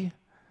happy,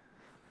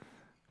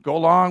 go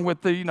along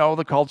with the,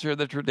 the culture,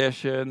 the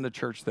tradition, the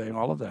church thing,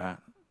 all of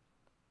that.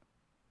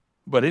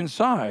 But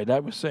inside, I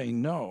was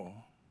saying no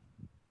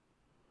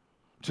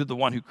to the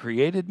one who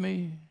created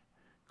me,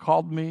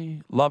 called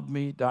me, loved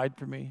me, died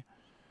for me.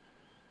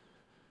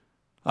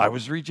 I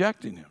was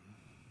rejecting him.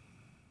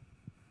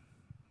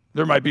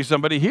 There might be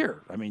somebody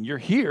here. I mean, you're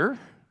here,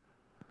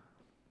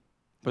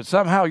 but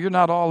somehow you're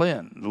not all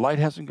in. The light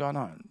hasn't gone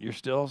on. You're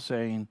still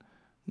saying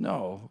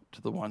no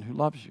to the one who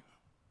loves you.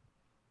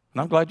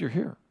 And I'm glad you're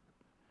here.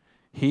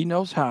 He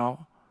knows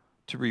how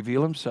to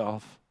reveal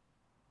himself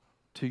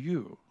to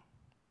you.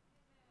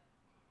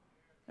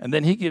 And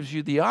then he gives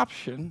you the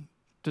option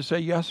to say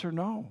yes or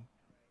no.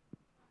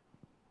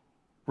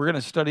 We're going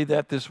to study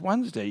that this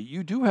Wednesday.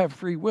 You do have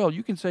free will.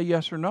 You can say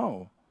yes or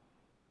no.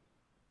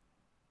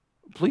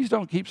 Please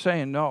don't keep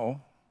saying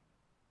no.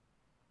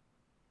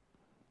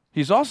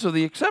 He's also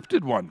the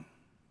accepted one.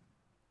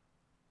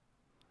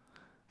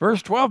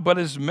 Verse 12, but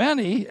as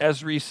many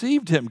as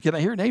received him. Can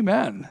I hear an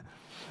amen?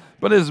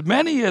 But as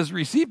many as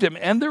received him,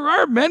 and there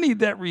are many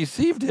that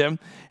received him,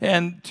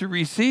 and to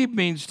receive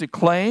means to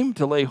claim,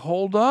 to lay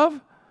hold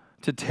of,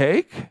 to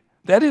take.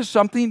 That is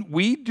something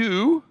we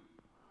do.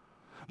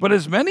 But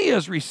as many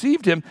as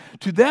received him,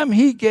 to them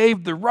he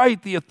gave the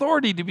right, the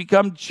authority to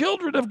become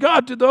children of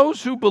God, to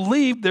those who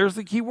believe, there's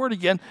the key word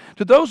again,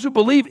 to those who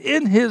believe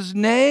in his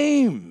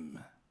name,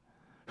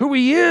 who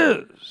he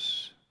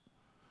is,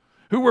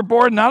 who were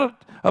born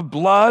not of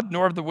blood,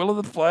 nor of the will of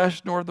the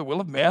flesh, nor of the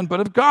will of man, but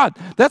of God.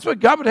 That's what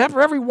God would have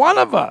for every one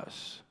of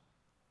us,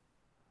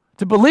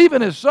 to believe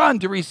in his Son,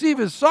 to receive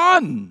his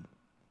Son.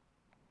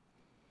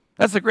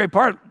 That's the great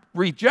part.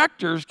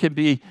 Rejectors can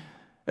be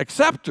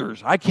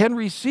acceptors. I can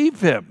receive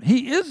him.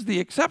 He is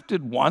the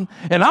accepted one,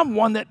 and I'm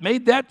one that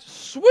made that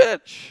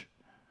switch.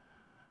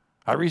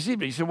 I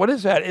received it. You said, what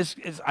is that?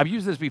 I've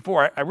used this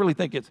before. I really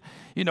think it's,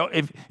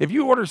 if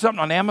you order something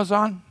on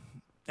Amazon,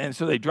 and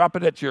so they drop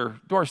it at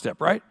your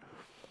doorstep, right?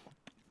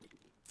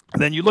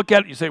 And then you look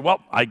at it, you say,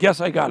 well, I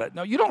guess I got it.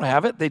 No, you don't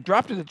have it. They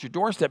dropped it at your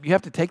doorstep. You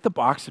have to take the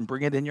box and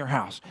bring it in your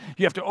house.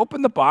 You have to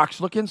open the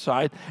box, look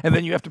inside, and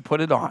then you have to put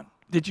it on.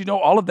 Did you know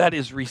all of that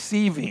is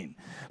receiving?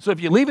 So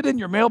if you leave it in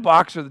your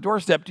mailbox or the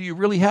doorstep, do you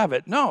really have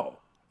it? No.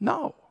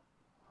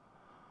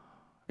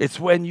 It's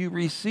when you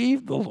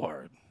receive the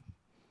Lord,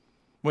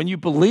 when you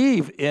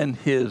believe in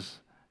his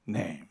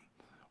name,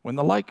 when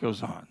the light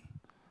goes on,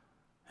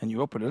 and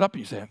you open it up and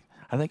you say,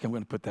 I think I'm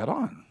going to put that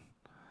on.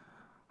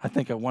 I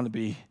think I want to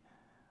be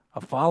a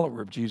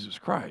follower of Jesus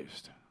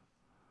Christ.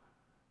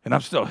 And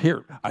I'm still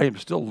here. I am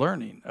still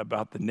learning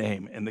about the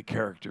name and the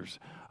characters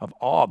of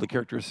all the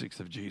characteristics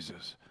of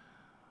Jesus.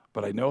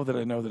 But I know that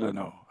I know that I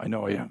know. I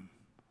know I am.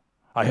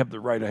 I have the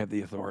right, I have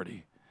the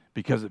authority.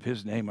 Because of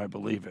his name, I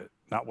believe it.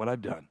 Not what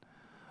I've done.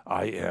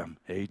 I am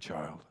a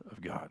child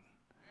of God.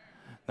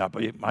 Not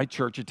by my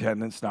church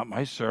attendance, not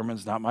my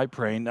sermons, not my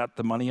praying, not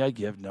the money I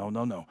give.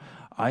 No.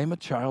 I am a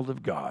child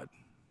of God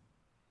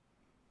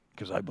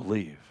because I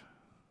believe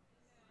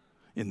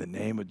in the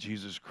name of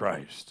Jesus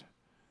Christ,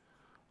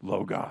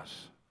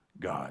 Logos,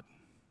 God,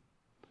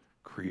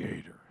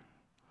 Creator,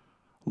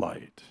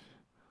 Light,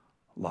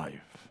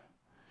 Life,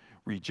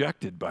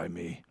 rejected by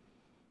me,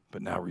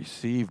 but now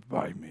received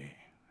by me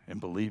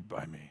and believed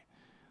by me.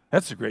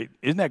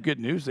 Isn't that good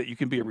news that you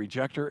can be a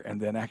rejecter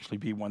and then actually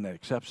be one that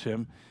accepts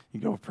him? You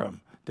go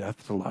from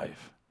death to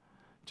life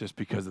just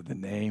because of the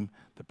name,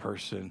 the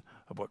person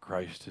of what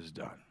Christ has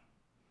done.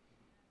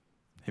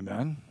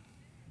 Amen?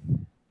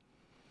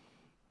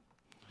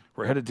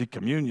 We're headed to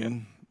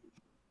communion.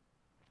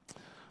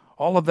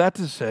 All of that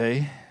to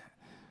say,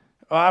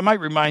 I might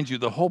remind you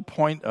the whole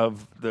point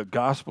of the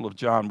Gospel of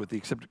John with the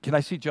exception. Can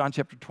I see John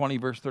chapter 20,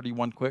 verse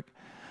 31 quick?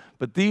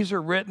 But these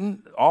are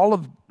written, all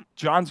of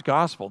John's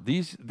Gospel,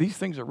 these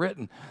things are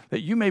written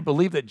that you may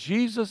believe that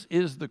Jesus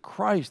is the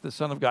Christ, the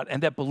Son of God,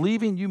 and that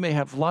believing you may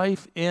have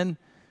life in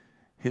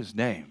his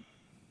name.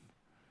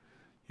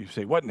 You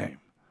say, what name?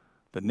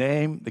 The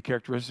name, the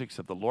characteristics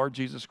of the Lord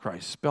Jesus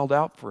Christ spelled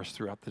out for us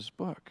throughout this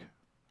book.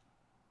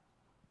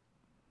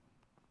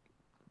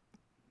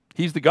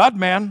 He's the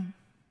God-man.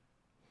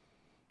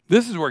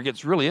 This is where it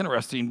gets really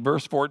interesting.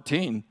 Verse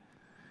 14.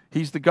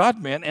 He's the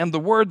God-man. And the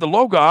Word, the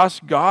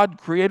Logos, God,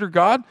 Creator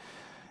God,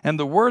 and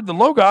the Word, the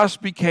Logos,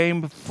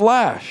 became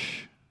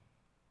flesh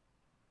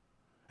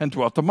and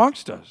dwelt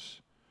amongst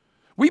us.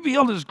 We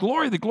beheld his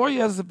glory, the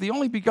glory as of the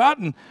only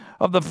begotten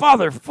of the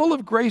Father, full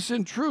of grace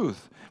and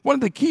truth. One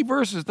of the key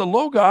verses, the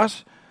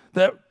Logos,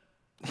 that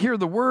here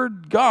the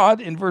word God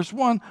in verse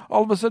 1,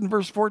 all of a sudden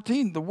verse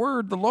 14, the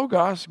word, the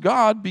Logos,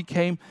 God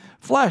became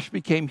flesh,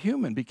 became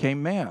human,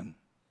 became man.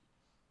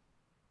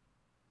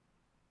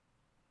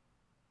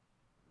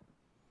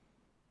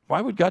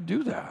 Why would God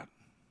do that?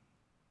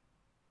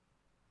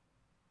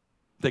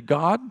 That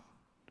God,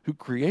 who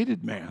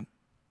created man,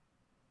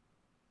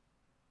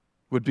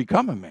 would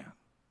become a man.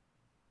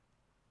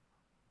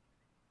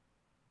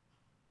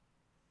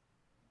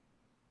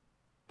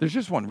 There's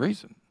just one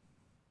reason.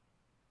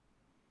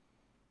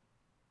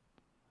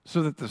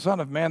 So that the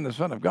Son of Man, the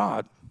Son of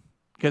God,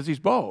 because he's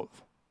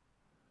both.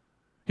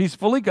 He's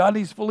fully God,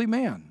 he's fully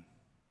man.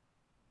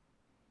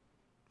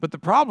 But the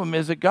problem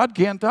is that God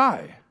can't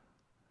die.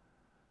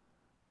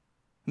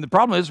 And the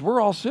problem is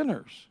we're all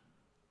sinners.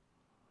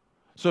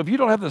 So if you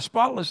don't have the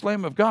spotless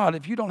Lamb of God,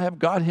 if you don't have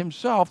God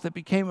himself that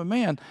became a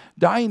man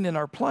dying in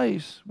our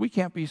place, we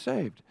can't be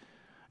saved.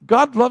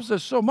 God loves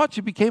us so much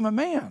he became a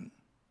man.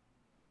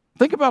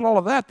 Think about all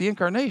of that, the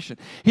incarnation.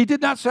 He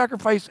did not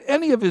sacrifice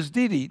any of his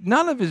deity,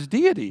 none of his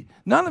deity.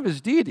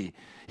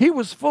 He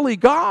was fully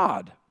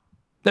God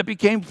that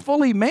became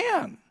fully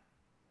man.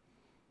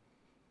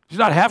 He's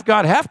not half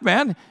God, half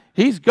man.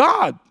 He's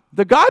God,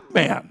 the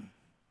God-man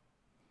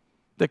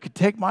that could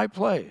take my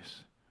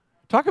place.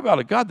 Talk about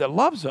a God that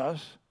loves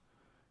us.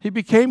 He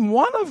became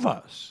one of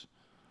us.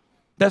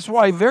 That's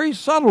why very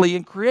subtly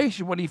in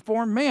creation, when he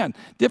formed man,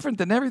 different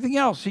than everything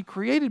else, he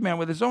created man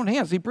with his own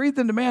hands. He breathed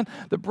into man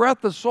the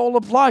breath, the soul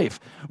of life.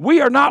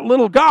 We are not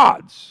little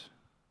gods.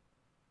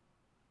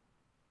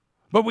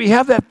 But we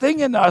have that thing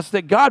in us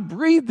that God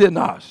breathed in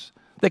us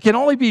that can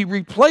only be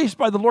replaced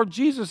by the Lord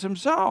Jesus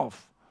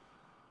himself.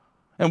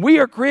 And we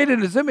are created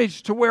in his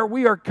image to where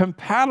we are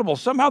compatible.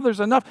 Somehow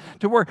there's enough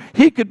to where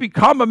he could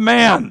become a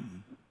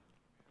man.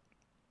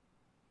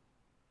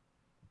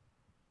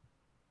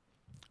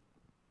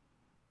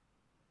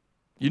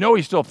 You know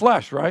he's still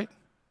flesh, right?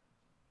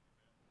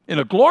 In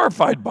a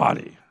glorified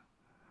body.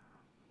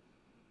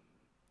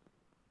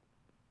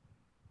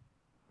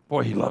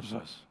 Boy, he loves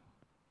us.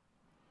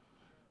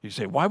 You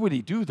say, why would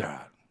he do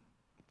that?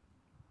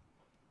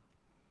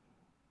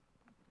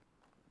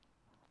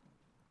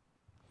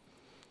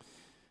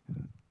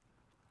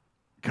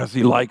 Because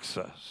he likes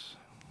us.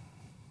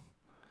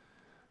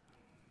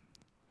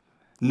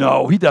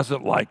 No, he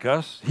doesn't like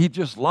us. He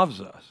just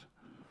loves us.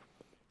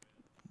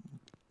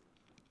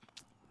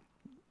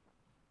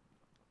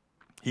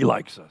 He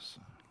likes us.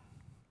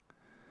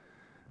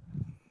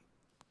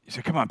 You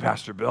say, come on,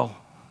 Pastor Bill.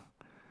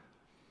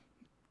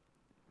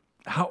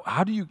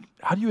 How do you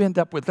end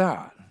up with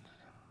that?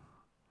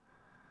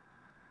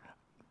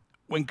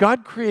 When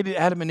God created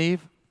Adam and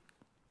Eve,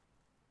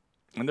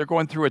 and they're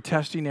going through a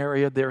testing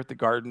area there at the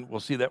garden, we'll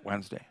see that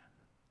Wednesday.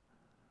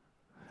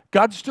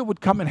 God still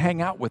would come and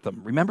hang out with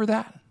them. Remember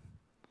that?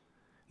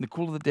 In the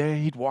cool of the day,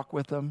 he'd walk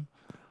with them.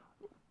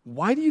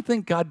 Why do you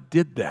think God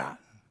did that?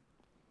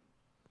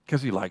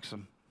 Because he likes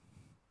them.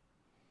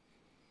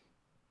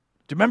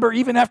 Do you remember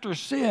even after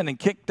sin and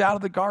kicked out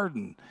of the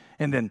garden?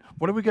 And then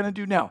what are we going to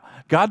do now?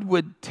 God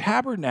would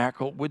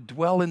tabernacle, would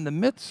dwell in the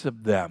midst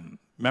of them.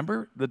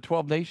 Remember the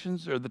 12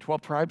 nations or the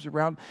 12 tribes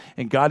around,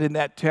 and God in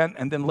that tent,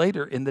 and then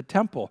later in the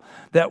temple.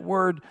 That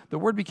word, the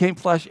word became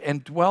flesh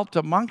and dwelt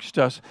amongst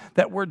us.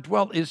 That word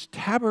dwelt is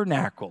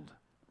tabernacled.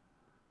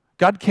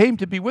 God came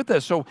to be with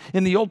us. So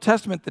in the Old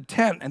Testament, the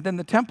tent and then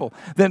the temple.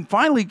 Then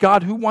finally,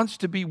 God, who wants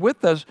to be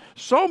with us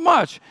so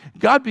much,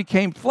 God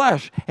became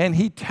flesh and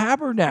he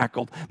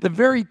tabernacled. The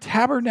very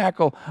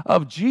tabernacle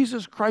of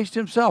Jesus Christ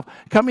himself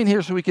coming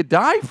here so he could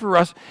die for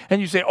us.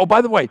 And you say, oh,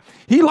 by the way,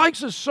 he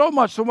likes us so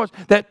much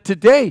that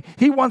today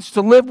he wants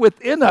to live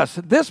within us.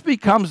 This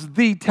becomes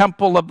the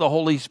temple of the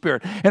Holy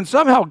Spirit. And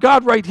somehow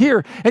God right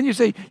here, and you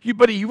say,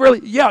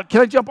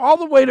 can I jump all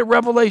the way to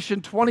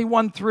Revelation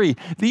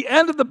 21:3, the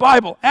end of the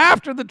Bible,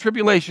 after the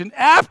tribulation,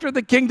 after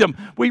the kingdom,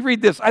 we read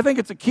this. I think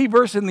it's a key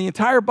verse in the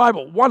entire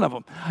Bible, one of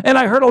them. And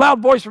I heard a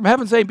loud voice from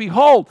heaven saying,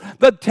 behold,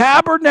 the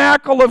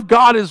tabernacle of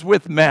God is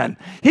with men.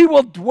 He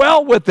will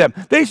dwell with them.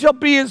 They shall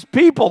be his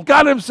people.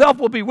 God himself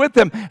will be with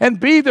them and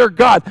be their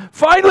God.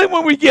 Finally,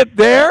 when we get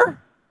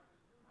there,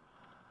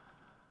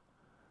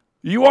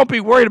 you won't be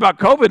worried about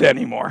COVID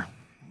anymore,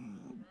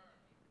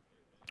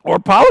 or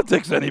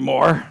politics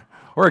anymore,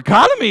 or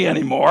economy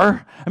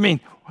anymore. I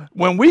mean,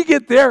 when we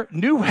get there,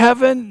 new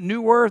heaven,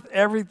 new earth,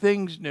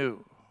 everything's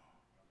new.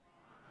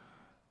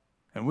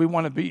 And we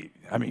want to be,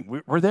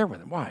 we're there with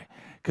him. Why?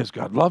 Because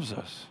God loves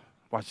us.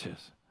 Watch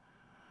this.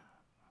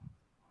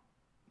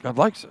 God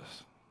likes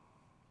us.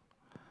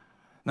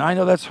 Now, I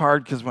know that's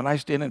hard because when I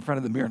stand in front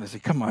of the mirror and I say,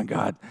 come on,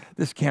 God,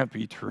 this can't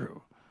be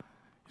true.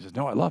 He says,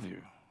 no, I love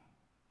you.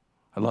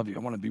 I love you. I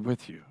want to be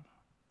with you.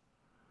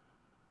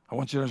 I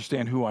want you to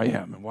understand who I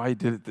am and why I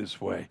did it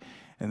this way,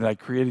 and that I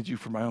created you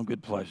for my own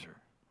good pleasure.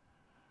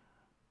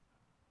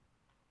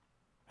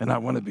 And I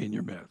want to be in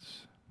your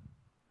midst.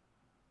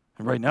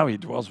 And right now, he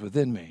dwells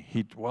within me.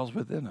 He dwells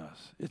within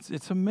us.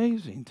 It's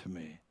amazing to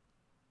me.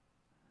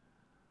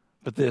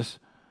 But this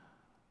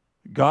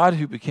God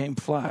who became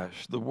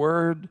flesh, the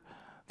Word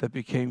that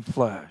became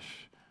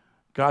flesh,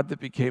 God that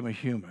became a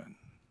human,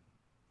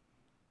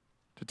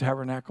 to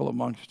tabernacle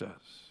amongst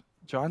us.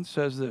 John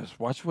says this.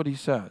 Watch what he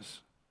says.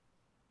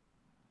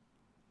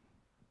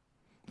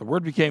 The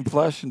Word became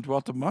flesh and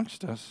dwelt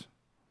amongst us.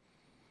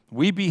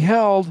 We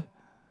beheld,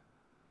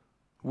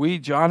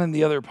 John and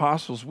the other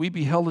apostles, we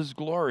beheld his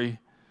glory,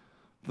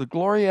 the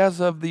glory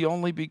as of the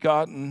only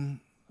begotten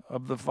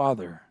of the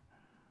Father,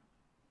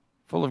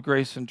 full of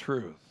grace and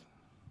truth.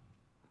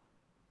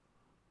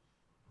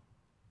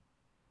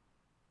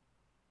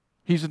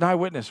 He's an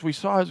eyewitness. We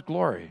saw his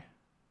glory.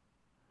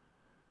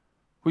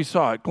 We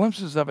saw it,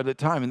 glimpses of it at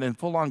times, and then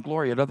full-on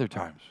glory at other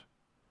times.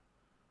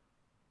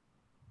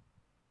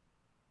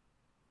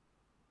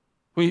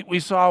 We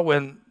saw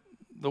when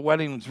the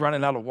wedding was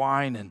running out of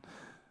wine and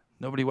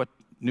nobody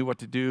knew what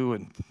to do,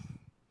 and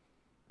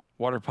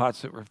water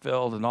pots that were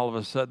filled, and all of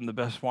a sudden the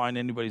best wine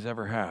anybody's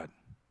ever had.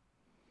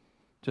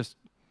 Just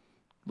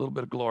a little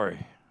bit of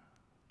glory.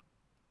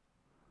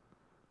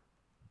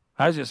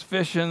 I was just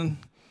fishing,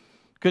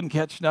 couldn't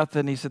catch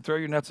nothing. He said, throw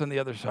your nets on the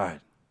other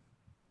side.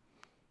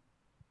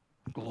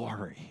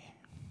 Glory.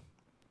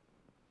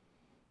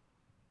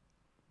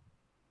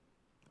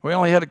 We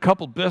only had a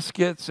couple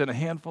biscuits and a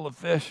handful of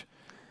fish.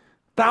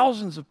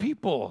 Thousands of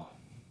people.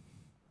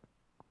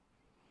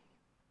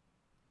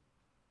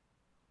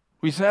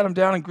 We sat them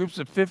down in groups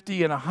of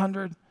 50 and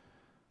 100,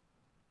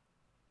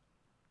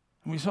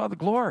 and we saw the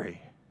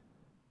glory.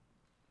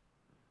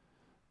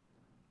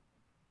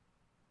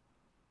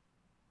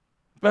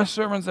 Best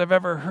sermons I've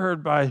ever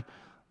heard by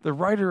the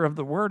writer of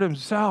the Word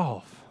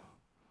himself,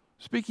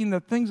 speaking the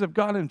things of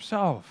God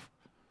himself.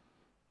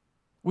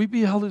 We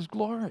beheld his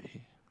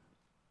glory.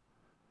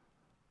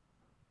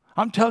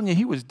 I'm telling you,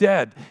 he was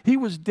dead. He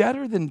was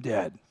deader than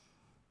dead.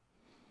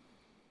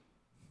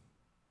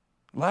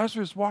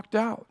 Lazarus walked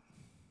out.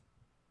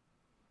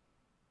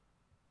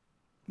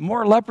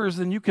 More lepers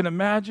than you can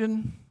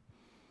imagine.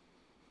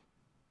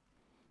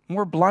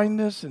 more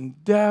blindness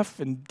and deaf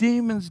and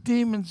demons,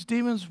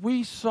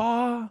 we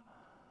saw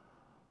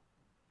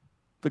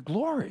the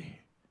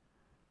glory.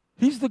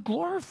 He's the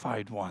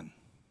glorified one.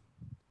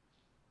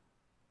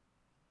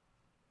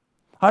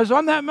 I was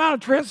on that Mount of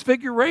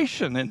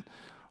Transfiguration, and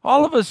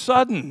all of a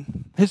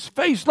sudden, his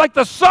face, like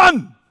the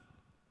sun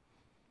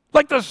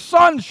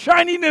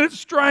shining in its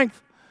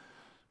strength.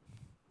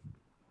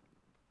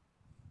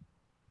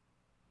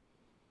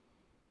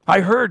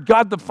 I heard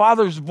God the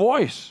Father's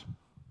voice.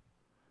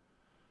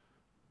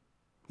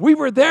 We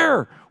were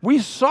there. We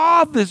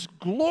saw this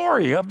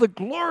glory of the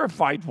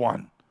glorified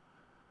one.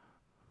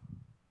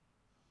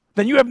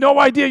 Then you have no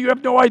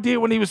idea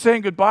when he was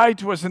saying goodbye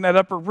to us in that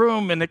upper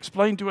room and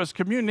explained to us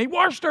communion. He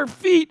washed our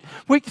feet.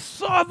 We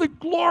saw the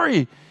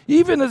glory,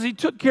 even as he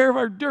took care of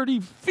our dirty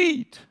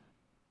feet.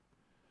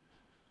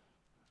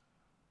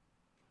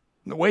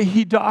 And the way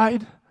he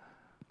died,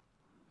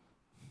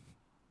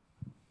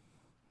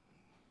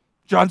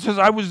 John says,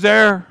 I was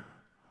there.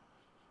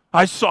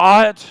 I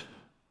saw it.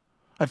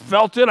 I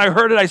felt it. I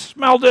heard it. I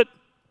smelled it.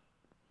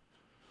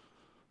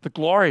 The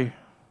glory.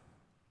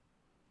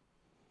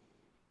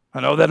 I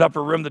know that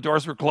upper room, the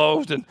doors were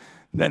closed, and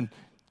then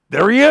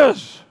there he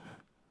is.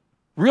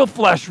 Real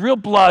flesh, real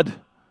blood.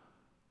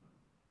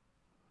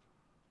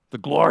 The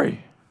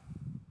glory.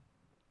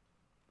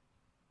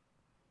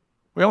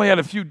 We only had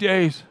a few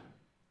days.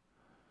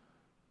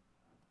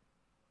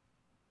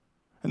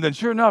 And then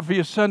sure enough, he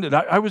ascended.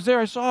 I was there,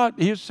 I saw it.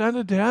 He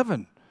ascended to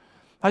heaven.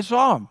 I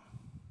saw him.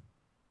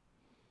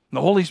 And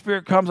the Holy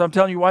Spirit comes. I'm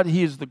telling you what,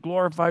 he is the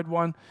glorified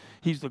one.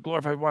 He's the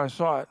glorified one. I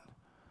saw it.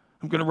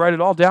 I'm going to write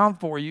it all down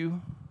for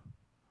you.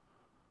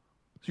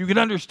 So you can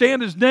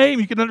understand his name.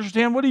 You can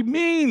understand what he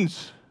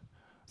means.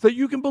 So that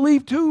you can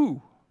believe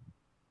too.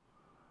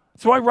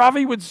 That's why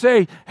Ravi would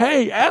say,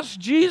 hey, ask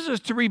Jesus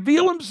to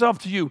reveal himself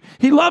to you.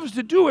 He loves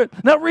to do it.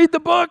 Now read the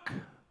book.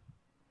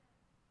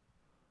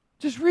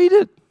 Just read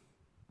it.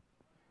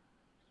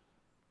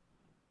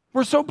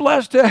 We're so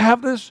blessed to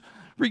have this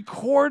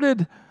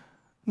recorded,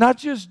 not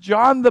just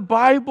John the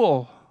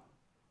Bible.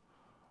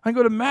 I can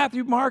go to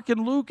Matthew, Mark,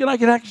 and Luke, and I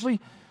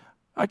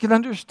can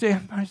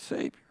understand my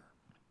Savior.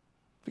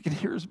 I can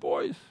hear his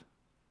voice.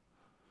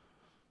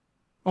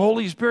 The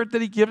Holy Spirit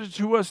that he gives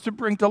to us to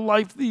bring to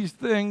life these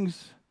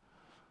things.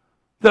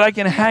 That I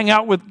can hang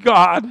out with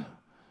God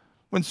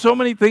when so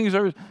many things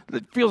it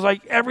feels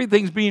like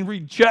everything's being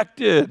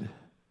rejected.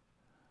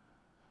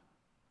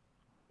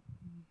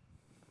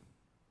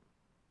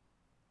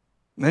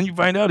 And then you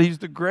find out he's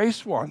the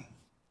grace one.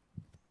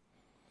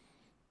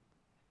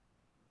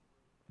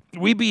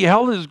 We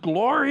beheld his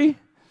glory.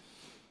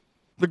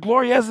 The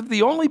glory as of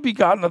the only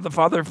begotten of the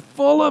Father,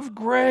 full of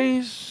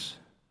grace,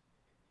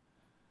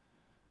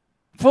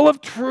 full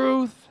of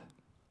truth.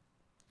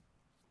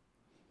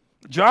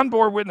 John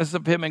bore witness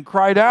of him and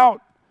cried out,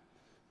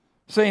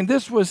 saying,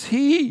 this was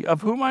he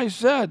of whom I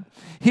said,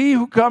 he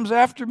who comes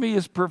after me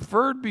is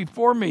preferred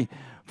before me,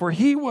 for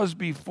he was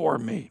before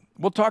me.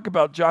 We'll talk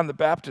about John the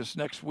Baptist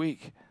next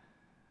week.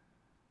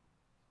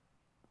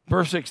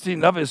 Verse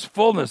 16, of his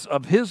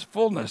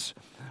fullness,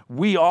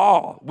 we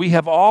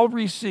have all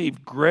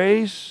received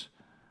grace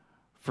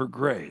for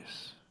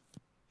grace.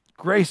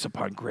 Grace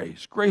upon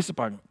grace, grace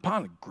upon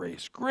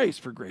grace, grace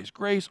for grace,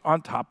 grace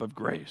on top of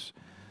grace.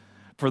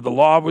 For the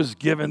law was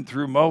given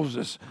through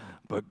Moses,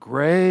 but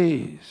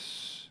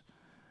grace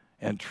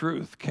and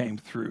truth came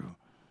through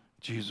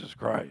Jesus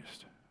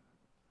Christ.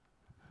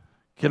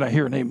 Can I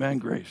hear an amen,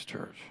 Grace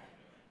Church?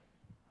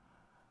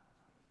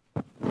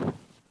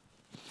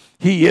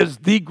 He is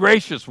the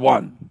gracious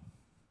one.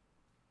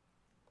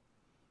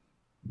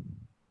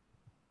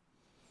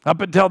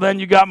 Up until then,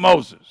 you got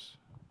Moses.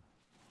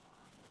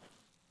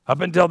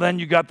 Up until then,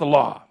 you got the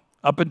law.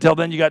 Up until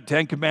then, you got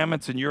 10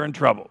 commandments, and you're in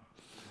trouble.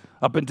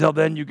 Up until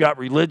then, you got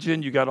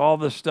religion, you got all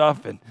this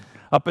stuff, and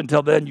up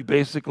until then, you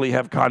basically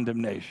have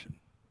condemnation.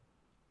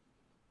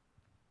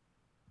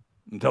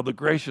 Until the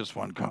gracious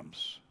one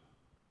comes.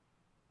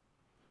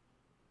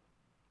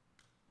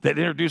 That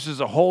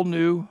introduces a whole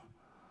new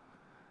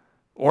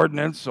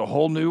ordinance, a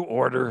whole new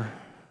order,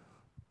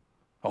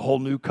 a whole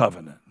new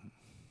covenant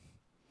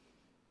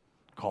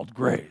called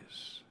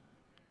grace.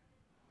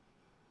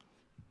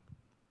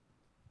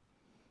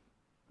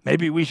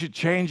 Maybe we should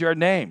change our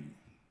name.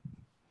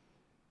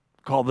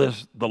 Call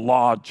this the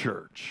Law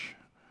Church.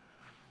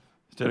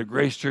 Instead of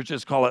Grace Church,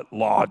 let's call it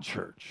Law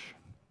Church.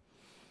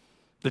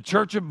 The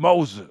Church of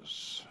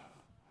Moses.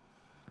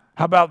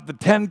 How about the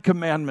 10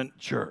 Commandment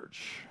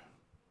Church?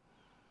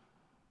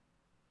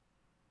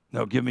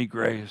 No, give me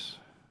grace.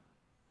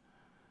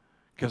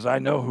 Because I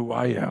know who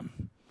I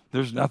am.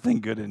 There's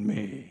nothing good in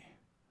me.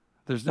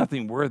 There's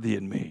nothing worthy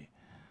in me.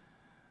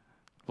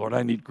 Lord,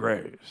 I need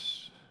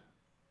grace.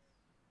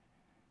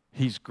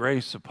 He's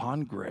grace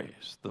upon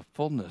grace, the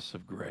fullness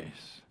of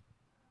grace.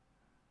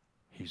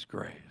 He's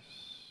grace.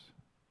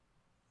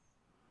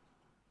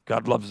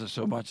 God loves us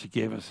so much, he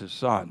gave us his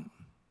Son.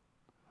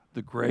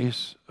 The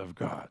grace of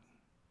God.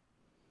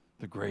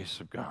 The grace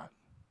of God.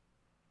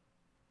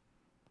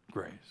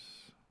 Grace.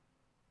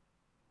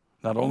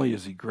 Not only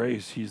is he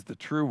grace, he's the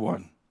true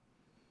one.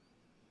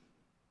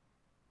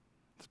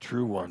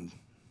 true one.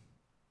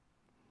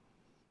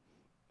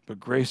 But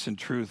grace and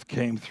truth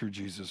came through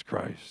Jesus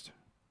Christ.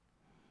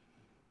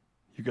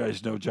 You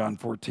guys know John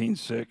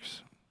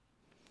 14:6,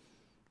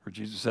 where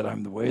Jesus said,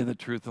 I'm the way, the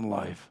truth, and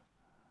life.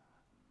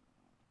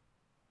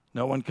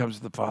 No one comes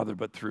to the Father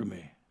but through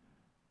me,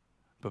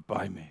 but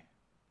by me.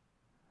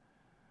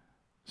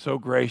 So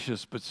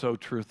gracious, but so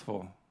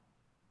truthful.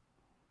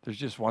 There's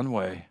just one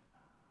way,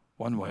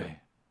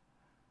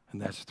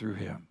 and that's through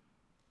him.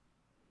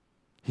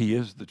 He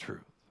is the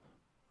truth.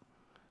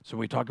 So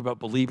when we talk about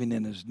believing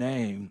in his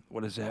name,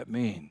 what does that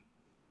mean?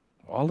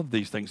 All of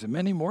these things and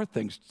many more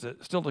things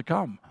still to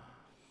come.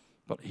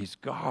 But he's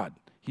God.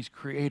 He's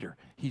creator.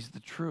 He's the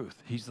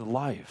truth. He's the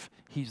life.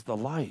 He's the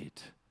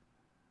light.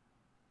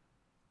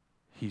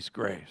 He's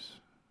grace.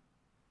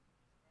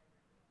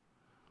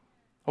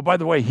 Oh, by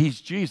the way,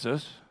 he's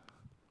Jesus.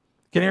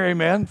 Can you hear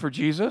amen for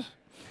Jesus?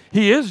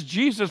 He is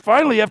Jesus.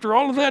 Finally, after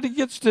all of that, he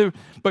gets to,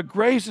 but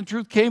grace and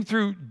truth came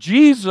through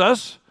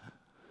Jesus.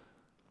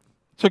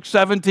 Took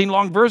 17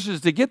 long verses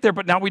to get there,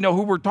 but now we know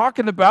who we're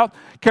talking about,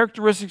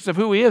 characteristics of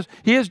who he is.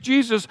 He is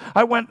Jesus.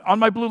 I went on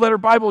my Blue Letter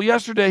Bible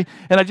yesterday,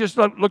 and I just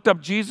looked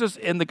up Jesus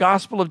in the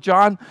Gospel of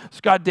John.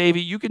 Scott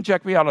Davey, you can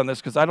check me out on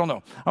this because I don't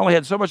know. I only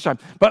had so much time.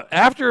 But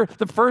after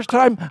the first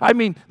time,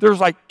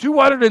 there's like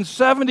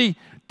 270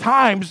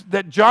 times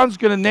that John's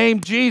going to name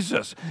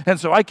Jesus. And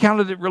so I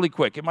counted it really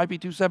quick. It might be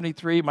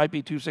 273, it might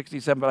be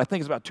 267, but I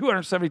think it's about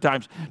 270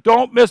 times.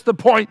 Don't miss the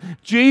point.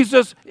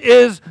 Jesus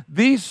is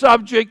the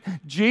subject.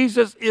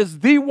 Jesus is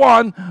the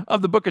one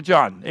of the book of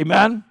John.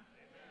 Amen?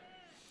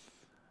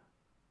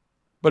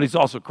 But he's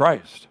also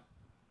Christ.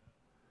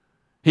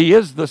 He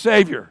is the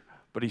Savior,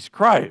 but he's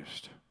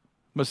Christ,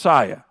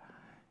 Messiah.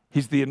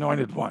 He's the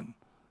anointed one.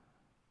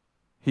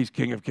 He's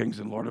King of Kings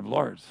and Lord of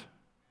Lords.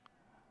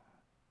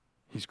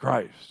 He's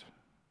Christ.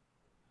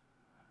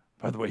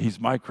 By the way, he's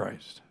my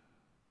Christ.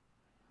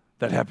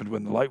 That happened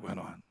when the light went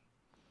on.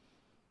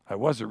 I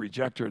was a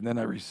rejecter, and then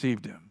I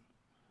received him.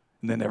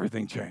 And then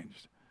everything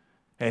changed.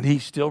 And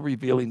he's still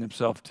revealing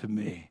himself to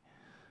me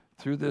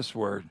through this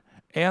word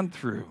and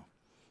through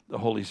the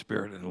Holy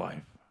Spirit in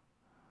life.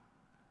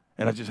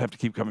 And I just have to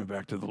keep coming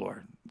back to the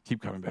Lord.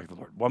 Keep coming back to the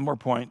Lord. One more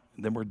point,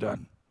 and then we're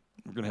done.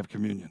 We're going to have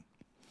communion.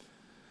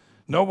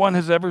 No one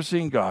has ever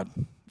seen God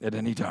at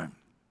any time.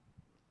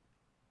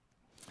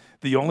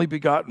 The only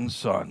begotten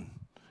Son,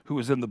 who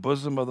is in the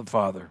bosom of the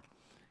Father,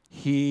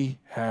 he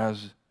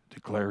has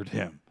declared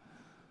him.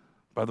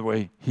 By the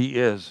way, he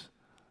is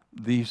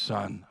the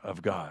Son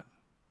of God.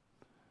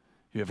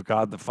 You have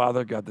God the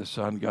Father, God the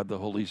Son, God the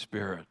Holy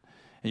Spirit.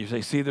 And you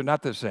say, see, they're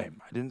not the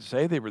same. I didn't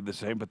say they were the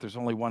same, but there's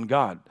only one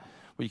God.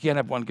 Well, you can't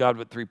have one God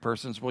with three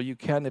persons. Well, you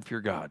can if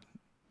you're God.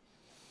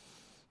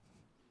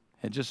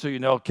 And just so you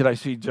know, can I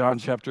see John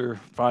chapter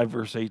 5,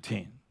 verse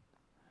 18?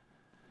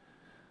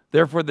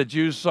 Therefore, the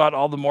Jews sought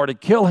all the more to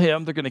kill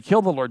him. They're going to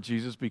kill the Lord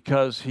Jesus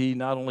because he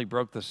not only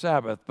broke the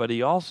Sabbath, but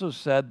he also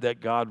said that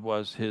God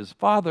was his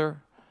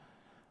Father,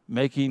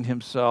 making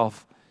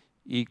himself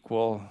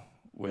equal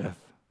with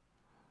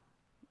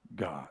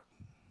God.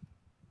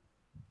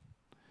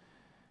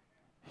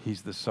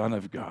 He's the Son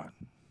of God,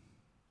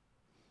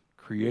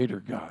 Creator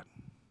God,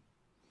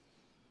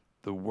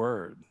 the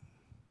Word,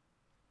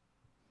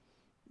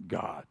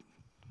 God,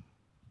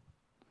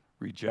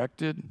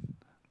 rejected,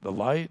 the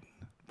light,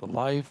 the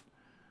life,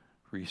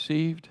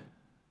 received.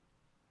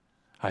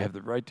 I have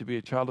the right to be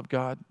a child of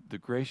God, the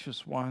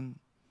gracious one,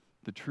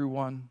 the true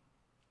one,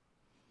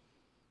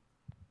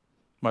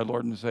 my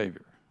Lord and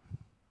Savior.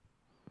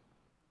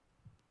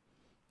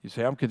 You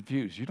say, I'm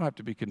confused. You don't have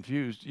to be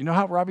confused. You know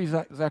how Robbie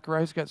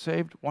Zacharias got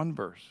saved? One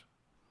verse.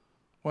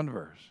 One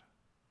verse.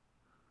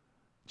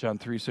 John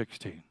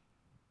 3:16.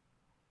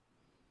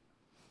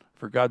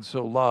 For God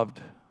so loved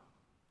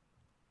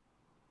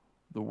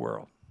the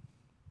world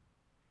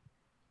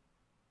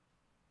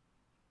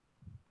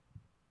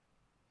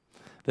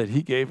that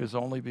he gave his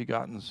only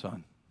begotten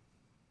Son,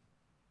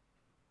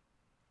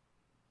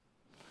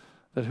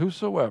 that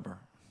whosoever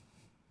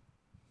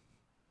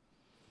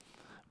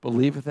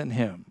believeth in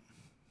him,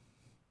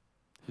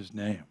 his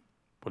name,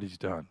 what he's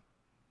done,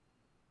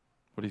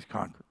 what he's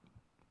conquered,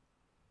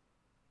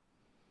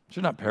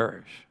 should not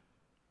perish,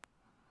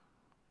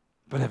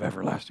 but have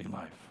everlasting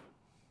life.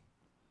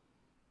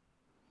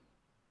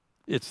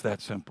 It's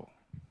that simple.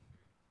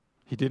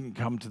 He didn't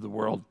come to the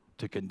world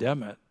to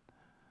condemn it,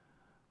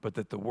 but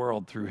that the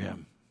world through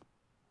him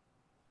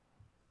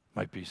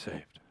might be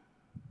saved.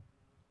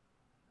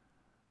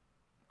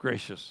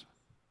 Gracious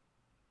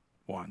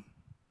one,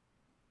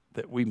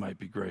 that we might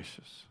be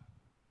gracious.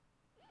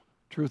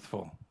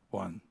 Truthful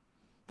one,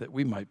 that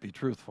we might be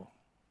truthful.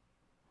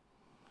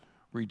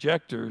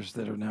 Rejectors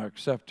that are now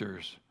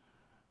acceptors,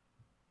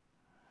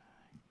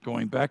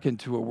 going back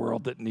into a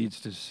world that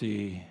needs to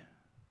see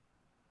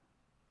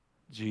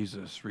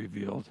Jesus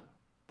revealed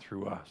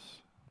through us.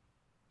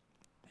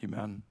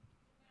 Amen.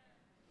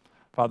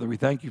 Father, we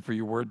thank you for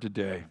your word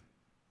today.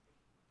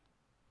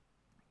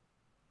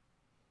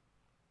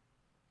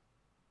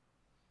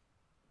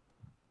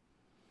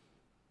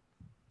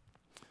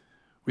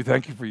 We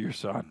thank you for your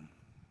Son.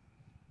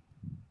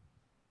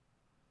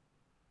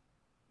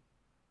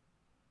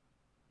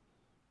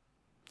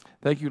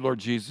 Thank you, Lord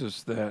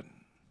Jesus, that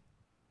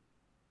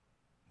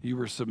you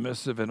were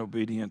submissive and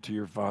obedient to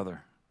your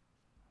Father.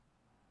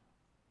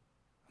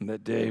 And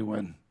that day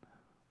when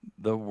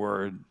the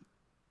Word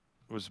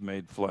was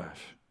made flesh.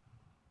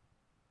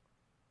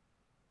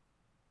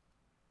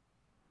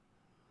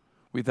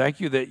 We thank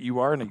you that you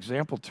are an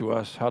example to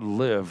us how to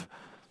live.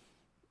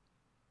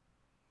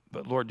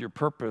 But Lord, your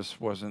purpose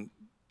wasn't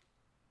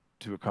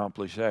to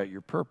accomplish that.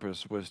 Your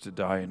purpose was to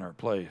die in our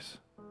place.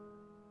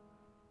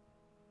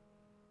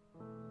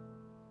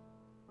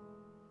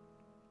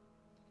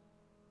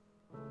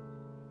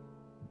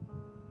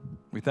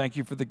 We thank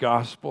you for the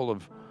gospel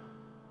of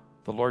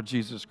the Lord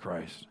Jesus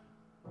Christ.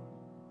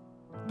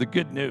 The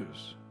good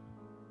news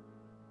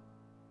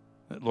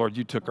that, Lord,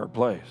 you took our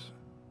place.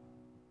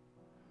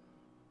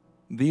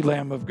 The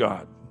Lamb of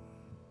God,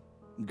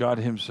 God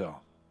himself.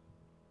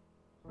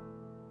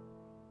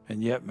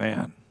 And yet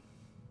man,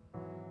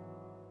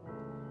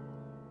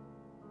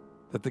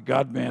 that the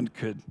God-man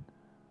could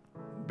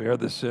bear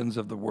the sins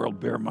of the world,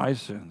 bear my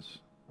sins,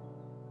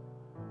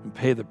 and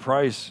pay the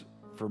price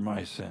for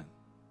my sin.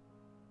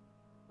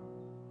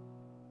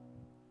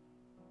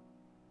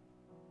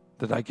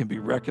 That I can be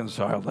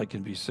reconciled, I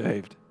can be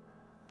saved,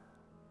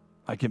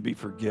 I can be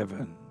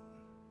forgiven.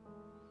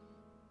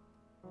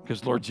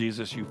 Because, Lord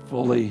Jesus, you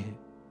fully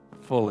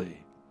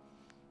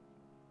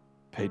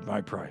paid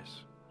my price.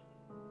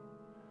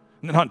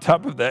 And then on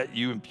top of that,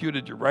 you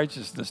imputed your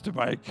righteousness to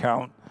my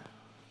account.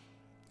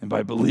 And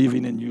by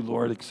believing in you,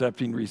 Lord,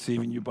 accepting,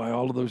 receiving you, by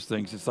all of those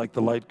things, it's like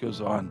the light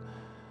goes on.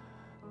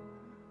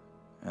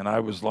 And I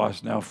was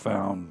lost, now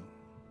found.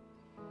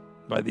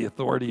 By the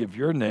authority of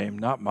your name,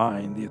 not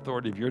mine, the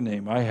authority of your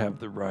name, I have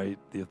the right,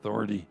 the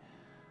authority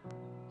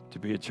to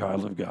be a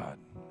child of God.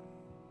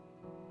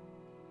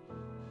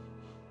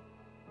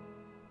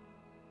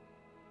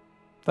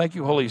 Thank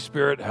you, Holy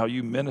Spirit, how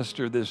you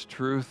minister this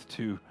truth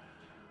to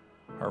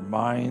our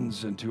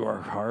minds and to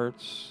our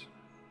hearts.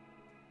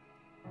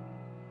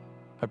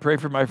 I pray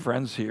for my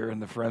friends here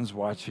and the friends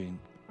watching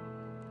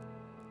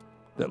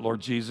that, Lord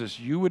Jesus,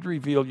 you would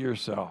reveal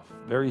yourself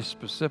very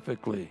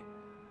specifically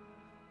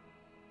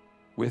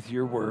with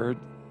your word,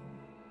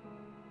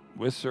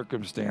 with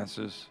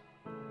circumstances,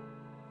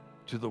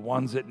 to the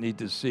ones that need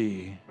to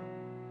see,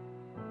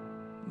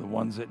 the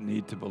ones that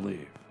need to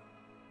believe.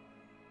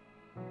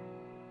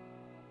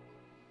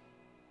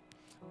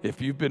 If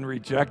you've been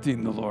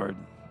rejecting the Lord,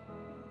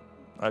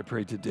 I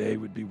pray today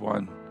would be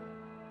one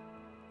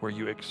where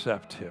you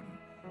accept him,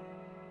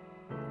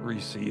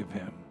 receive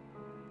him,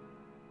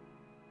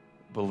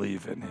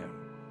 believe in him.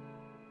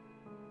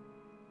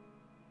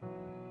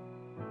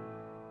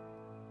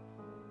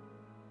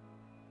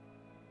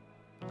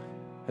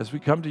 As we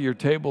come to your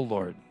table,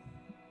 Lord,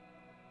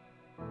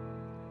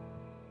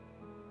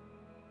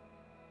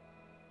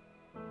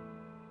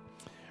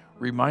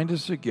 remind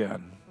us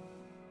again,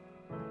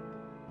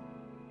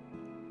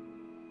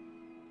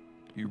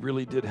 you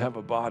really did have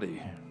a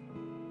body.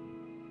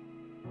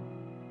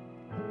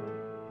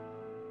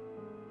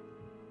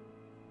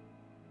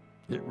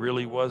 It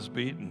really was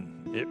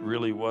beaten. It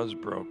really was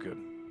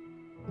broken.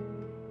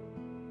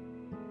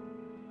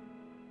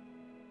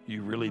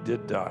 You really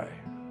did die.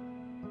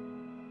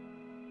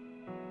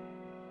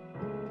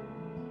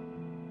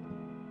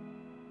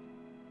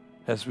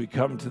 As we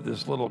come to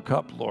this little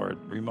cup, Lord,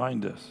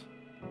 remind us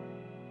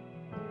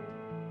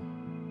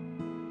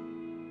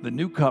the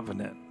new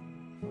covenant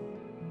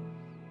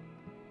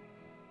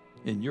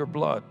in your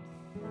blood.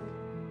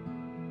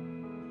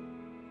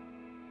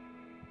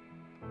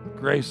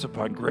 Grace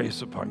upon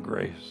grace upon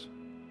grace.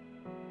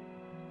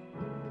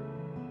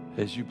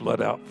 As you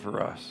bled out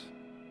for us,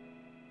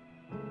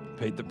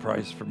 paid the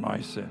price for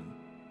my sin.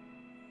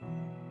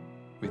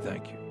 We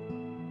thank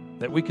you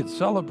that we could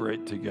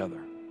celebrate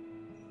together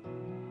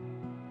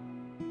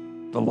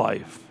the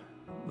life,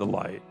 the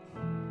light,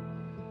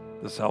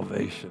 the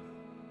salvation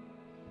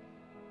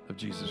of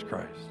Jesus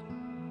Christ.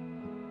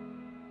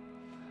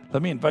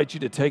 Let me invite you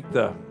to take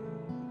the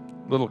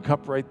little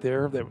cup right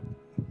there that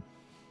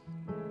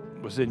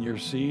was in your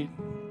seat.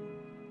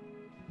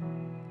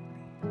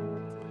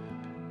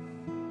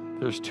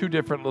 There's two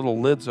different little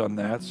lids on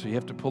that, so you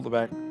have to pull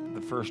the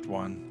first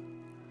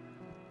one.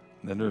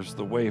 And then there's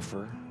the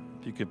wafer.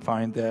 If you could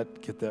find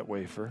that, get that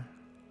wafer.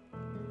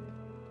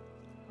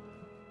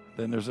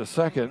 Then there's a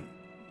second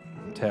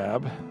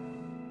tab.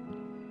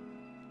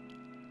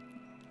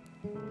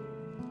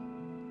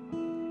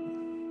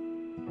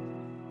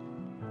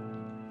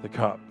 The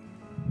cup.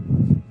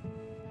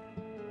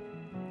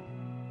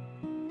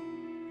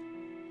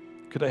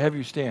 Could I have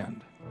you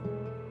stand?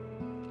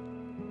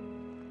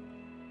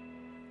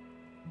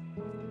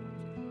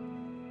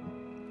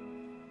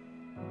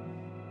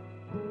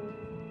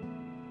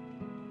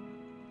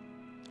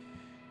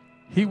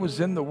 He was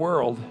in the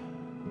world,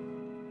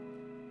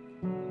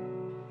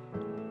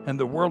 and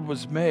the world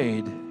was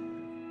made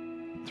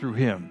through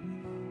him.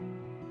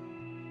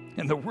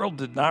 And the world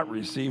did not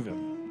receive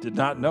him, did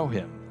not know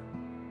him.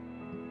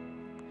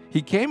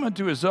 He came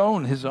unto his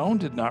own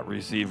did not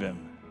receive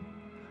him.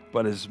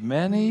 But as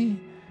many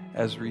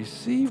as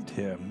received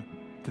him,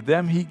 To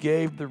them he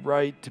gave the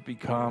right to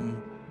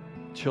become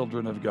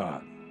children of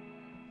God.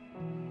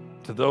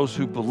 To those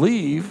who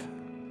believe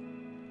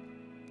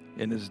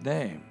in his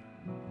name,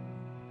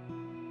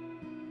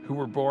 who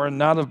were born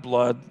not of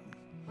blood,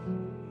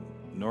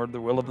 nor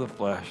the will of the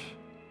flesh,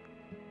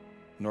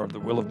 nor the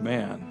will of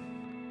man,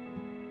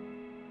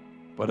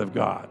 but of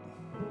God.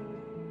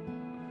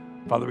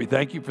 Father, we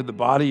thank you for the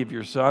body of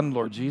your Son,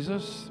 Lord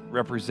Jesus,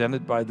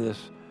 represented by this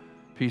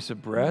piece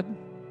of bread.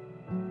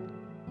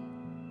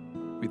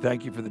 We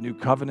thank you for the new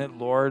covenant,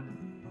 Lord,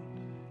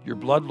 your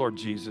blood, Lord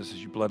Jesus,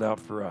 as you bled out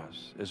for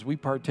us. As we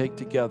partake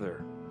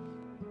together,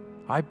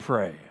 I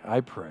pray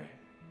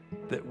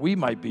that we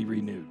might be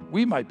renewed,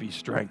 we might be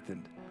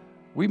strengthened,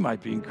 we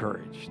might be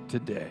encouraged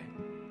today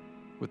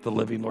with the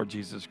living Lord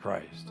Jesus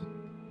Christ.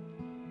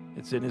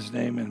 It's in his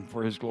name and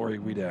for his glory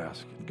we'd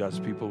ask. And God's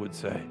people would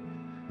say,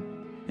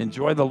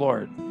 enjoy the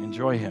Lord,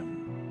 enjoy him.